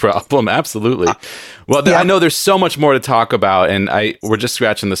huge problem. Absolutely. Well, I know there's so much more to talk about, and we're just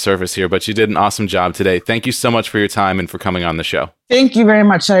scratching the surface here, but you did an awesome job today. Thank you so much for your time and for coming on the show. Thank you very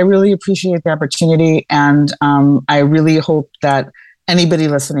much. I really appreciate the opportunity, and I really hope that anybody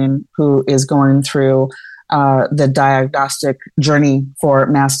listening who is going through the diagnostic journey for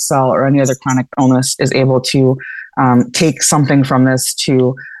mast cell or any other chronic illness is able to take something from this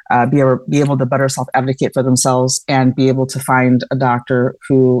to be able to better self-advocate for themselves and be able to find a doctor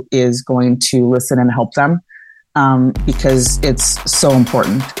who is going to listen and help them, because it's so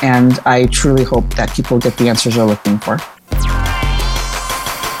important. And I truly hope that people get the answers they're looking for.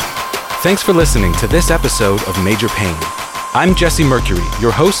 Thanks for listening to this episode of Major Pain. I'm Jesse Mercury,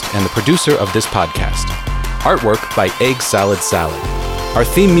 your host and the producer of this podcast. Artwork by Egg Salad Salad. Our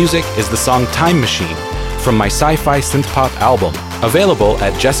theme music is the song Time Machine from my sci-fi synth-pop album, available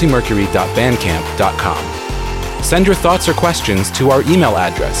at jessemercury.bandcamp.com. Send your thoughts or questions to our email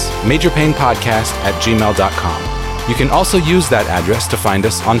address, majorpainpodcast@gmail.com. You can also use that address to find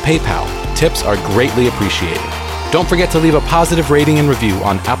us on PayPal. Tips are greatly appreciated. Don't forget to leave a positive rating and review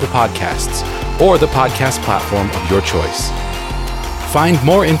on Apple Podcasts or the podcast platform of your choice. Find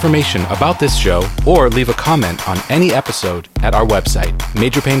more information about this show or leave a comment on any episode at our website,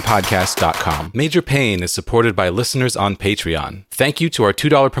 majorpainpodcast.com. Major Pain is supported by listeners on Patreon. Thank you to our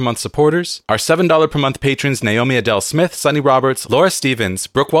 $2 per month supporters, our $7 per month patrons Naomi Adele Smith, Sunny Roberts, Laura Stevens,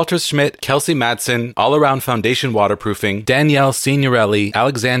 Brooke Walters-Schmidt, Kelsey Madsen, All Around Foundation Waterproofing, Danielle Signorelli,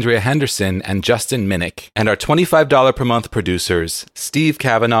 Alexandria Henderson, and Justin Minnick. And our $25 per month producers, Steve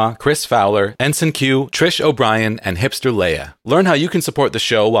Kavanaugh, Chris Fowler, Ensign Q, Trish O'Brien, and Hipster Leia. Learn how you can support the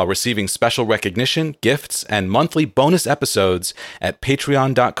show while receiving special recognition, gifts, and monthly bonus episodes at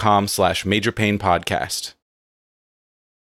patreon.com/majorpainpodcast.